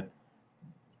saying is that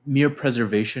mere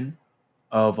preservation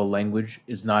of a language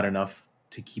is not enough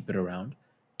to keep it around.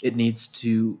 It needs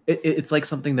to. It's like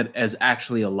something that is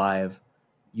actually alive.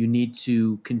 You need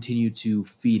to continue to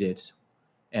feed it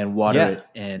and water Yeah. it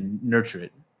and nurture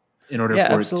it in order Yeah,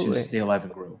 for it to absolutely. stay alive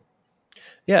and grow.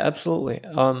 Yeah, absolutely.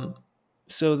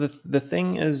 So the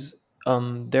thing is,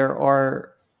 there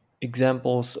are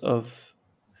examples of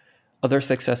other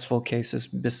successful cases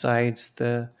besides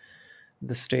the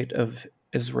state of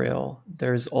Israel.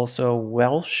 There's also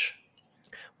Welsh.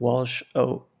 Welsh,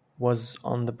 was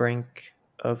on the brink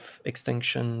of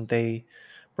extinction. They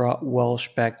brought Welsh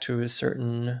back to a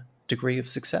certain degree of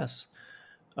success.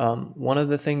 One of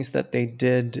the things that they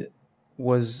did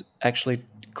was actually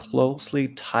closely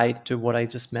tied to what I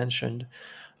just mentioned.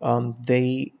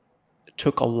 They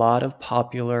took a lot of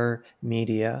popular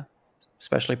media,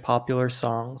 especially popular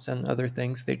songs and other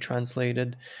things, they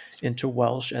translated into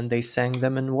Welsh and they sang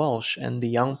them in Welsh. And the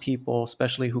young people,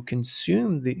 especially who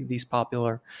consumed these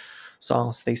popular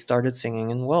songs, they started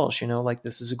singing in Welsh. Like,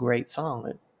 this is a great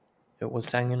song. It was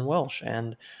sang in Welsh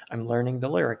and I'm learning the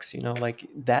lyrics. Like,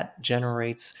 that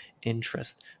generates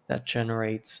interest, that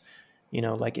generates,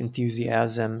 like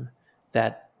enthusiasm,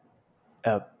 that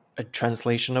a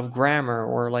translation of grammar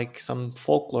or like some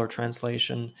folklore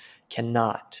translation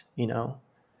cannot.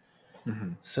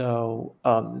 Hmm. So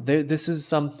this is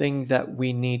something that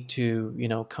we need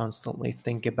to, constantly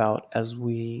think about as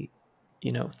we,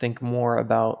 think more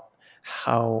about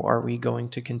how are we going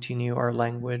to continue our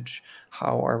language,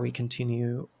 how are we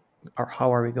going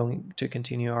to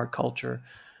continue our culture,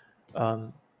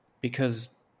 um,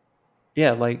 because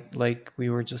yeah, like we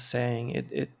were just saying,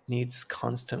 it needs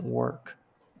constant work.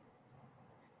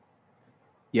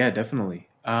 Yeah, definitely.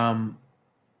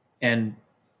 And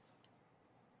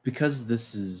because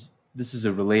this is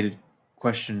a related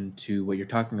question to what you're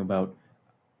talking about,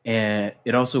 and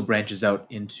it also branches out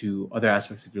into other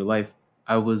aspects of your life,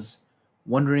 I was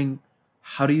wondering,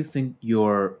 how do you think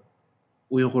your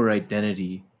Uyghur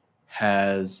identity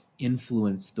has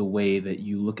influenced the way that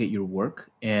you look at your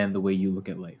work and the way you look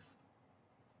at life?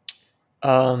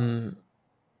 Um,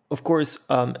 of course,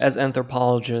 as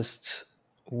anthropologists,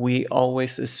 we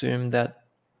always assume that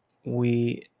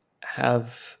we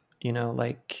have,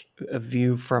 like a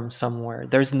view from somewhere.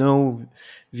 There's no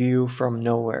view from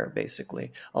nowhere,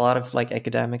 basically. A lot of like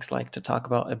academics like to talk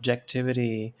about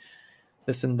objectivity,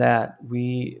 this and that.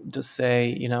 We just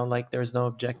say, like there's no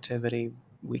objectivity.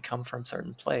 We come from a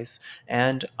certain place.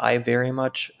 And I very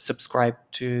much subscribe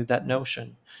to that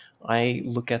notion. I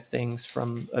look at things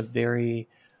from a very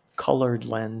colored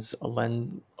lens, a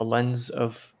lens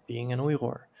of being an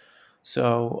Uyghur.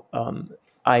 So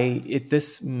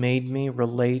this made me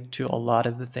relate to a lot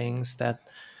of the things that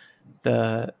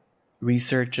the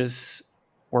researchers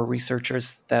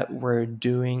researchers that were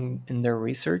doing in their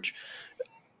research.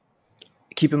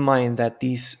 Keep in mind that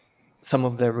these some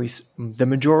of the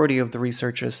majority of the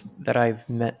researchers that I've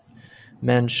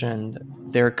mentioned,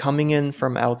 they're coming in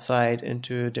from outside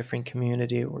into a different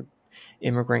community or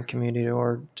immigrant community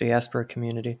or diaspora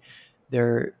community.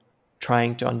 They're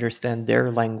trying to understand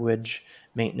their language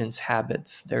maintenance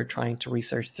habits. They're trying to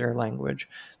research their language.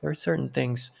 There are certain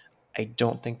things I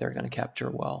don't think they're going to capture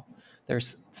well.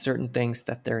 There's certain things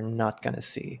that they're not going to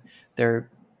see. They're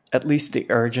at least the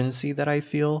urgency that I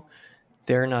feel,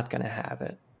 they're not going to have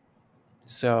it.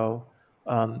 So,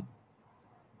 um,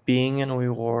 being an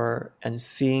Uyghur and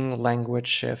seeing language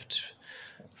shift,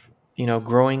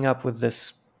 growing up with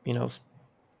this,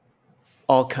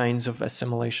 all kinds of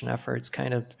assimilation efforts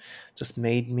kind of just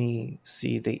made me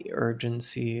see the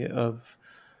urgency of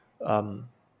um,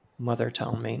 mother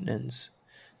tongue maintenance.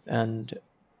 And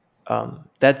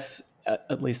that's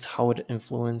at least how it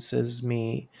influences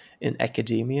me in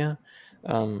academia.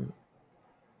 Um,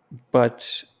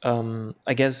 but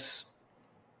I guess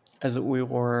as we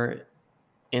were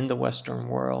in the Western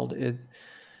world,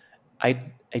 I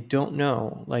don't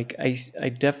know. Like I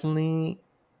definitely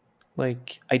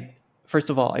like I first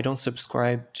of all, I don't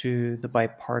subscribe to the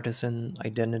bipartisan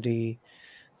identity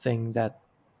thing that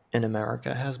in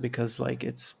America has, because like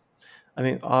it's I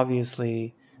mean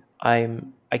obviously I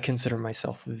consider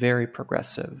myself very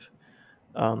progressive.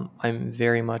 I'm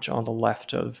very much on the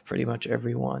left of pretty much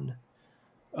everyone.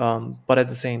 But at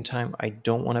the same time, I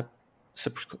don't want to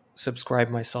subscribe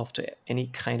myself to any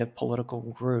kind of political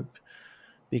group,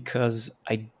 because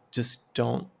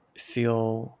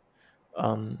feel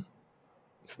um,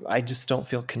 I just don't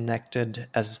feel connected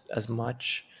as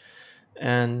much.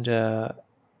 And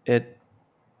it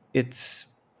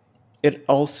it's it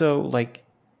also like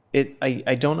it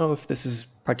I don't know if this is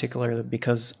particularly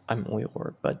because I'm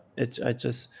Uyghur, but I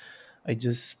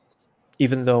just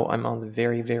even though I'm on the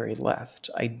very very left,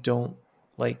 I don't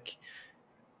like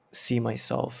see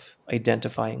myself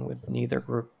identifying with neither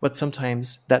group. But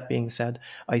sometimes, that being said,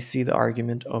 I see the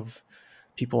argument of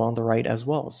people on the right as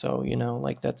well. So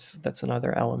like that's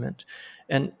another element.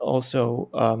 And also,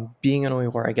 being an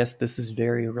Uyghur, I guess this is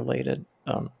very related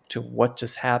to what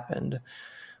just happened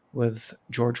with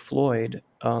George Floyd.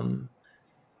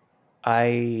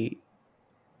 I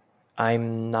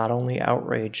I'm not only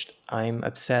outraged, I'm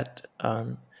upset.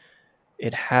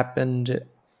 It happened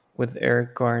with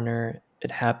Eric Garner. It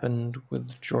happened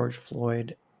with George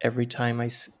Floyd. Every time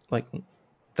like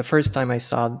the first time I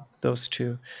saw those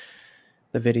two,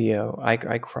 the video,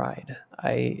 I cried.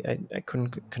 I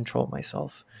couldn't control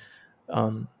myself.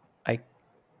 Um, I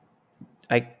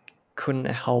I couldn't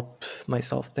help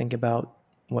myself think about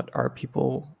what our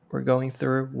people were going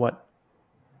through, what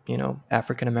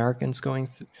African Americans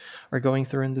are going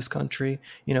through in this country.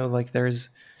 Like there's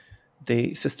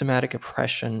the systematic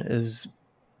oppression is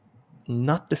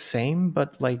not the same,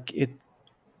 but like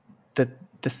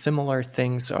the similar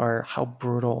things are how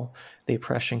brutal the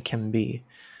oppression can be.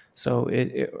 So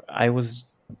I was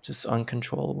just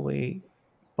uncontrollably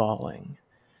bawling,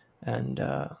 and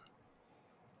I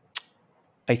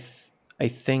th- I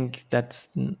think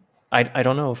I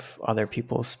don't know if other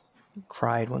people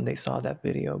cried when they saw that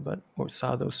video, but or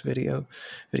saw those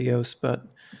videos, but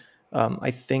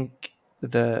I think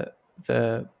the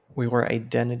Uyghur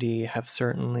identity have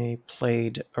certainly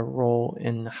played a role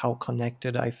in how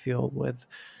connected I feel with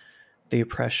the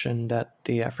oppression that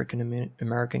the African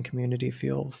American community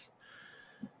feels.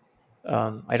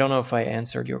 I don't know if I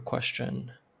answered your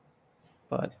question,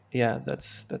 but yeah,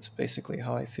 that's basically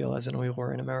how I feel as an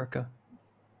Uyghur in America.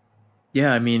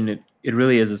 Yeah, I mean, it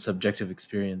really is a subjective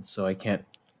experience. So I can't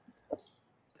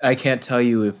tell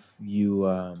you if you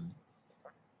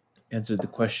answered the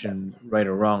question right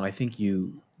or wrong. I think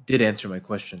you did answer my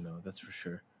question, though. That's for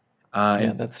sure. Yeah,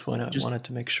 And that's what I just wanted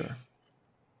to make sure.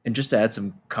 and just to add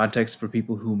some context for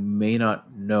people who may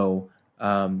not know,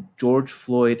 George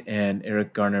Floyd and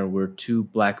Eric Garner were two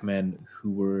black men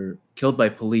who were killed by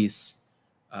police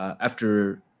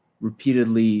after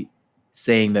repeatedly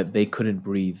saying that they couldn't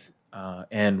breathe,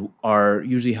 and are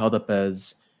usually held up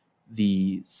as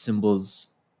the symbols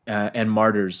and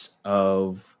martyrs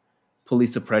of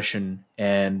police oppression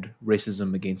and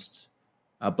racism against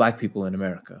black people in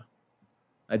America.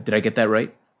 Did I get that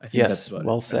right? I think that's Yes, what.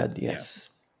 well said. Yeah. Yes.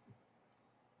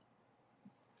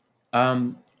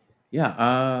 Um,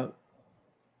 yeah.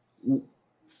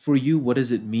 For you, what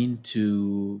does it mean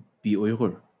to be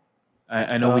Uyghur?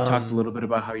 I know we talked a Um, little bit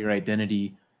about how your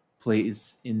identity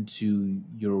plays into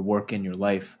your work and your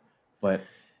life, but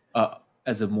uh,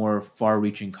 as a more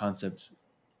far-reaching concept,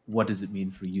 what does it mean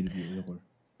for you to be Uyghur?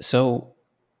 so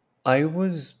I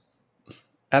was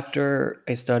after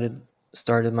I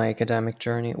started my academic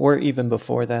journey, or even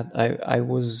before that, I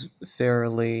was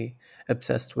fairly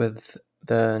obsessed with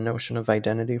the notion of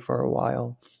identity for a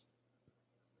while.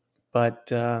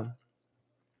 But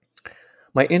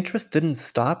my interest didn't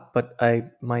stop, but I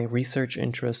my research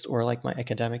interest or like my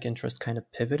academic interest kind of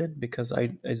pivoted because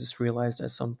I just realized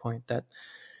at some point that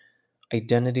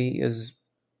identity is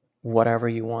whatever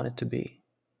you want it to be.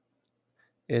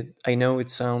 I know it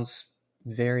sounds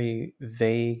very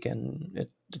vague and it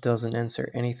doesn't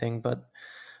answer anything, but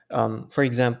for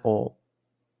example,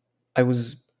 I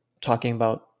was talking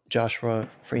about Joshua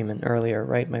Freeman earlier,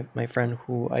 right? My friend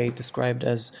who I described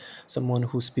as someone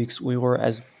who speaks Uyghur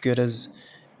as good as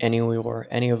any Uyghur,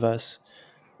 any of us.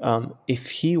 If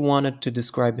he wanted to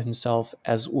describe himself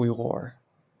as Uyghur,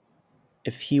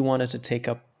 if he wanted to take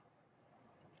up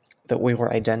the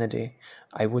Uyghur identity,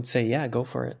 I would say, yeah, go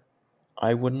for it.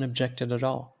 I wouldn't object it at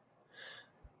all.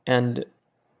 And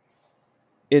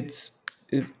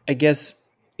I guess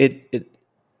it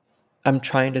I'm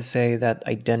trying to say that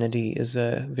identity is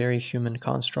a very human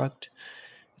construct.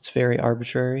 It's very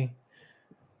arbitrary,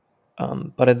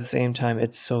 but at the same time,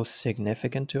 it's so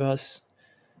significant to us.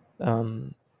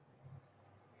 Um,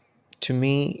 to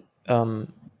me,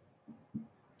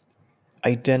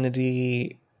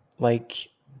 identity, like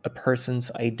a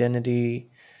person's identity,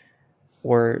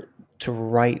 or to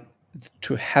right,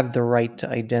 to have the right to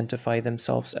identify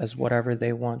themselves as whatever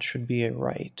they want, should be a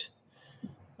right.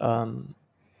 Um,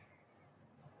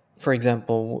 for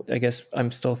example, I guess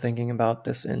I'm still thinking about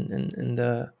this in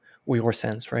the Uyghur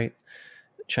sense, right?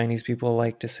 Chinese people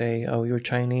like to say, "Oh, you're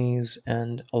Chinese,"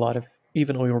 and a lot of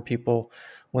even Uyghur people,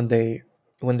 when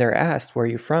they're asked where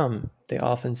you're from, they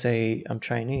often say, "I'm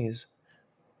Chinese,"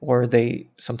 or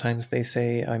sometimes they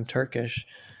say, "I'm Turkish."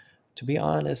 To be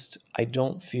honest, I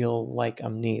don't feel like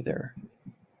I'm neither.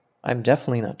 I'm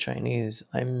definitely not Chinese.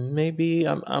 I'm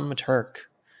a Turk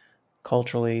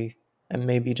culturally and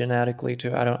maybe genetically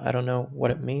too. I don't know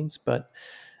what it means, but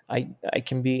I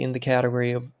can be in the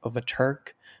category of a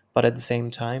Turk, but at the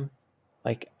same time,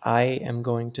 like I am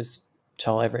going to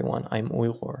tell everyone I'm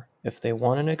Uyghur. If they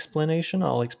want an explanation,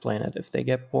 I'll explain it. If they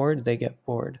get bored, they get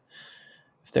bored.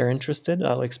 If they're interested,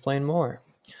 I'll explain more.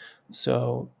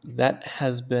 So that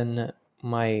has been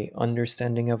my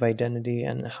understanding of identity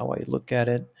and how I look at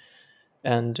it.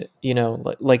 And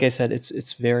like I said,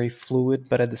 it's very fluid,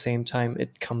 but at the same time,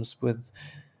 it comes with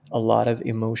a lot of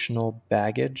emotional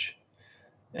baggage.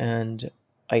 And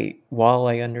while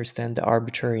I understand the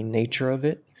arbitrary nature of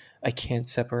it, I can't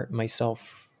separate my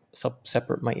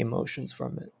emotions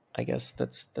from it. I guess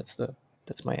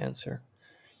that's my answer.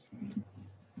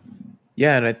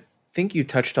 Yeah, and I think you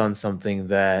touched on something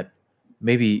that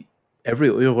maybe every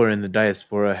Uyghur in the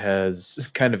diaspora has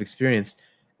kind of experienced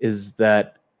is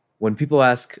that when people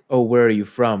ask, "Oh, where are you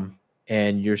from?"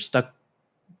 and you're stuck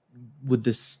with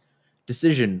this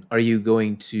decision, are you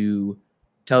going to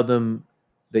tell them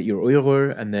that you're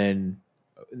Uyghur, and then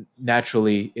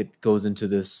naturally it goes into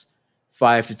this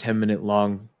 5 to 10 minute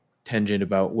long tangent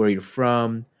about where you're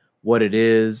from, what it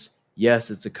is. Yes,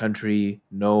 it's a country.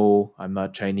 No, I'm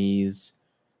not Chinese.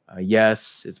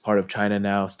 Yes, it's part of China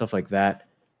now. Stuff like that.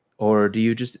 Or do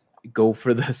you just go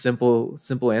for the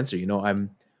simple answer?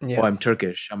 Yeah. I'm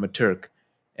Turkish. I'm a Turk.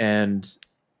 And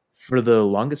for the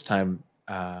longest time,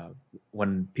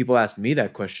 when people asked me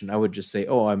that question, I would just say,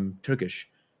 "Oh, I'm Turkish,"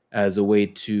 as a way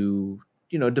to,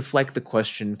 deflect the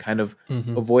question, kind of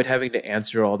Hmm. avoid having to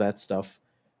answer all that stuff,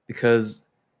 because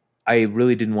I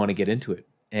really didn't want to get into it.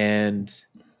 And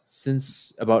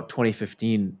since about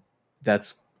 2015,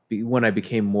 when I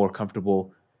became more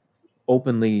comfortable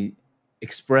openly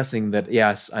expressing that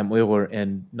yes, I'm Uyghur,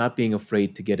 and not being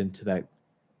afraid to get into that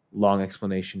long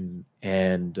explanation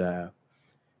and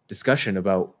discussion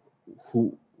about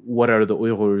what are the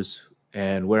Uyghurs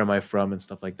and where am I from and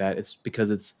stuff like that. It's because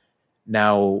it's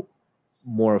now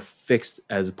more fixed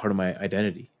as a part of my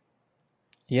identity.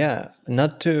 Yeah,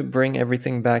 not to bring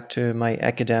everything back to my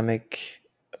academic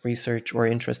research or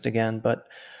interest again, but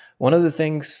one of the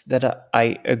things that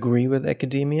I agree with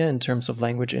academia in terms of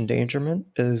language endangerment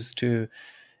is to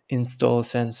instill a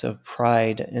sense of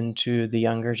pride into the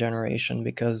younger generation,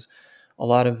 because a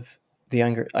lot of the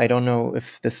younger, I don't know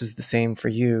if this is the same for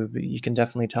you, but you can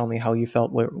definitely tell me how you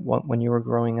felt when you were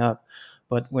growing up.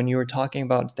 But when you were talking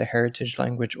about the heritage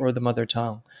language or the mother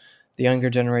tongue, the younger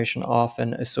generation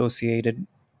often associated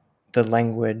the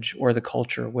language or the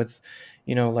culture with,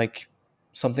 like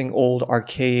something old,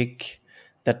 archaic,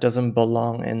 that doesn't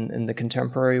belong in the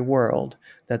contemporary world.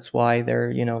 That's why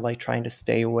they're, like trying to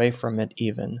stay away from it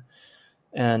even.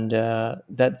 And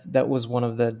that was one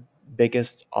of the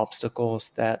biggest obstacles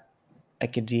that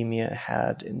academia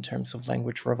had in terms of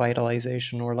language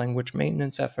revitalization or language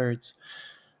maintenance efforts.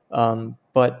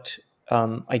 But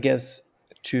I guess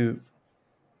to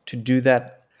do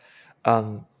that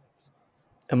um,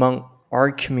 among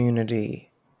our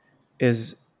community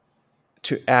is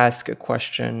to ask a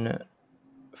question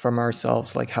from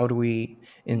ourselves, like how do we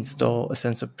instill a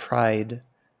sense of pride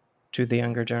to the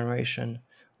younger generation?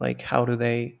 Like how do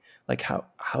they, like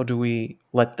how do we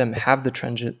let them have the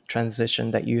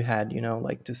transition that you had,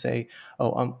 like to say,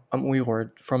 oh, I'm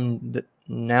Uyghur from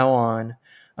now on,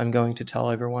 I'm going to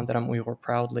tell everyone that I'm Uyghur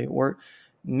proudly. Or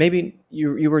maybe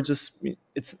you were just,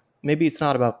 maybe it's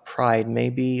not about pride,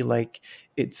 maybe like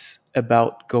it's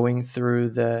about going through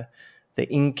the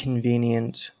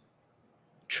inconvenient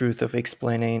truth of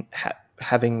explaining,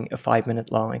 having a 5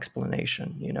 minute long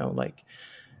explanation, like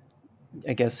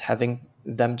I guess having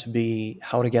them to be,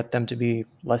 how to get them to be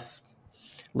less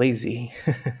lazy.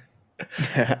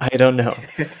 I don't know.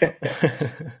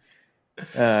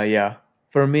 Yeah.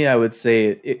 For me, I would say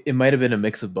it might have been a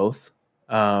mix of both.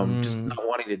 Just Mm, not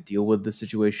wanting to deal with the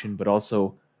situation, but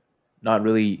also not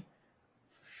really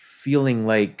feeling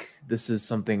like this is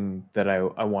something that I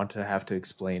want to have to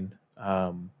explain.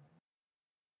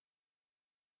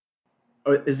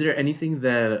 Or is there anything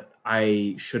that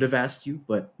I should have asked you,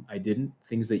 but I didn't?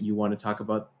 Things that you want to talk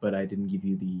about, but I didn't give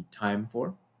you the time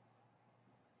for?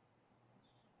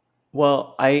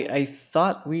 well, I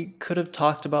thought we could have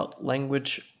talked about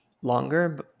language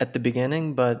longer at the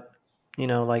beginning, but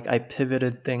like I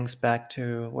pivoted things back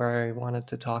to where I wanted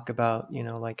to talk about,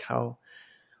 like how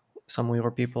some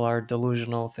Uyghur people are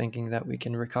delusional, thinking that we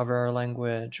can recover our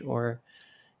language, or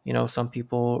some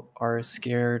people are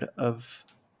scared of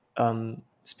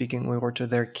speaking Uyghur to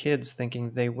their kids,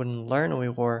 thinking they wouldn't learn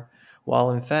Uyghur,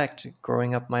 while in fact,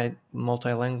 growing up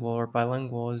multilingual or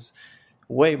bilingual is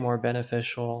way more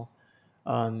beneficial.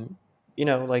 Um,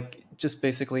 like just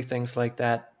basically things like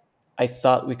that. I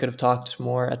thought we could have talked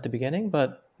more at the beginning,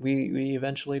 but we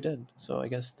eventually did. So I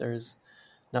guess there's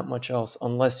not much else,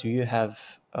 unless you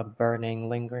have a burning,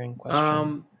 lingering question.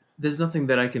 Um, there's nothing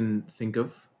that I can think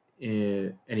of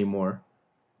anymore.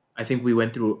 I think we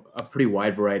went through a pretty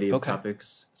wide variety of Okay.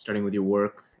 topics, starting with your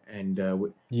work and what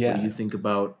do you Yeah. think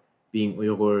about being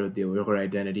Uyghur, the Uyghur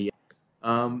identity.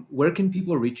 Where can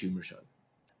people reach you, Mirshad?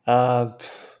 Uh,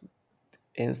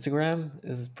 Instagram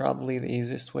is probably the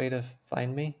easiest way to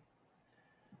find me.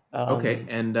 Okay, Um,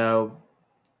 and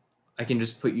I can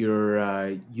just put your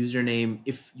username,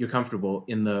 if you're comfortable,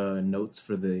 in the notes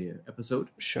for the episode.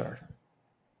 sure.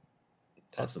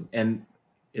 That Awesome. And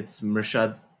it's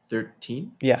Mirshad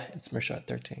 13. Yeah, it's Mirshad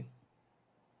 13.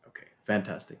 Okay,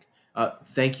 fantastic.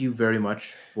 Thank you very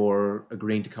much for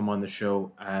agreeing to come on the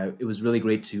show. It was really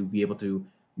great to be able to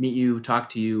meet you, talk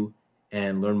to you,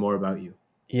 and learn more about you.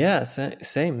 Yeah,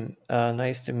 same.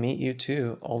 Nice to meet you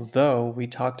too. Although we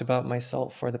talked about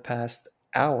myself for the past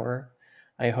hour,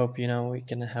 I hope we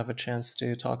can have a chance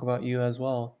to talk about you as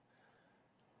well.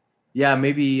 Yeah,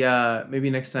 maybe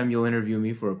next time you'll interview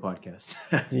me for a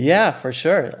podcast. Yeah, for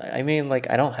sure. I mean, like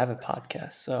I don't have a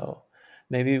podcast, so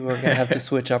maybe we're gonna have to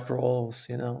switch up roles.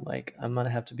 Like I'm gonna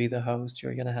have to be the host.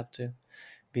 You're gonna have to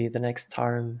be the next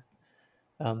Tarim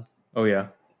um, Oh yeah,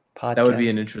 that would be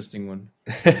an podcast. interesting one.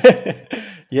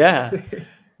 Yeah,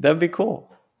 that'd be cool.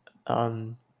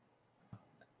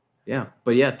 Yeah,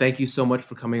 but yeah, thank you so much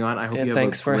for coming on. I hope Yeah, you have a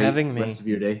thanks for great having rest me. of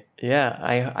your day. Yeah,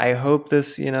 I hope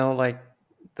this, like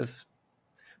this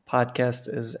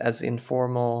podcast is as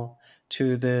informal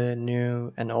to the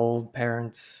new and old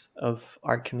parents of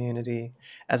our community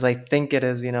as I think it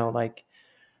is, like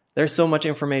there's so much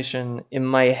information in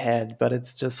my head, but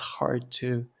it's just hard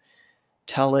to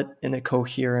tell it in a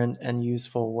coherent and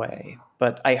useful way.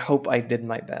 But I hope I did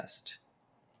my best.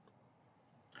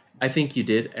 I think you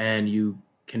did, and you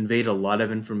conveyed a lot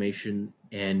of information,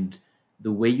 and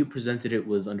the way you presented it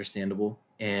was understandable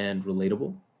and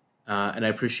relatable. And I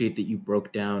appreciate that you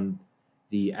broke down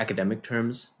the academic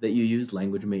terms that you used,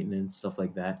 language maintenance, stuff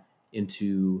like that,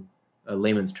 into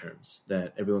layman's terms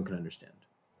that everyone can understand.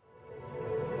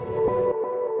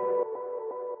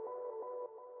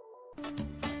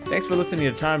 Thanks for listening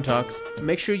to Tarim Talks.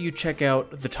 Make sure you check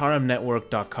out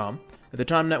thetarimnetwork.com.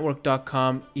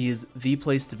 Thetarimnetwork.com is the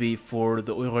place to be for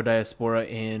the Uyghur diaspora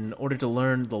in order to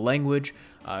learn the language,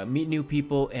 meet new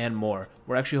people, and more.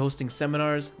 We're actually hosting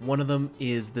seminars. One of them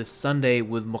is this Sunday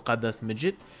with Muqaddas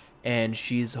Majid, and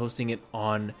she's hosting it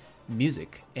on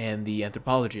music and the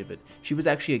anthropology of it. She was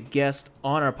actually a guest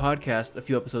on our podcast a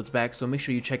few episodes back, so make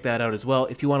sure you check that out as well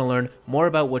if you want to learn more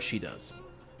about what she does.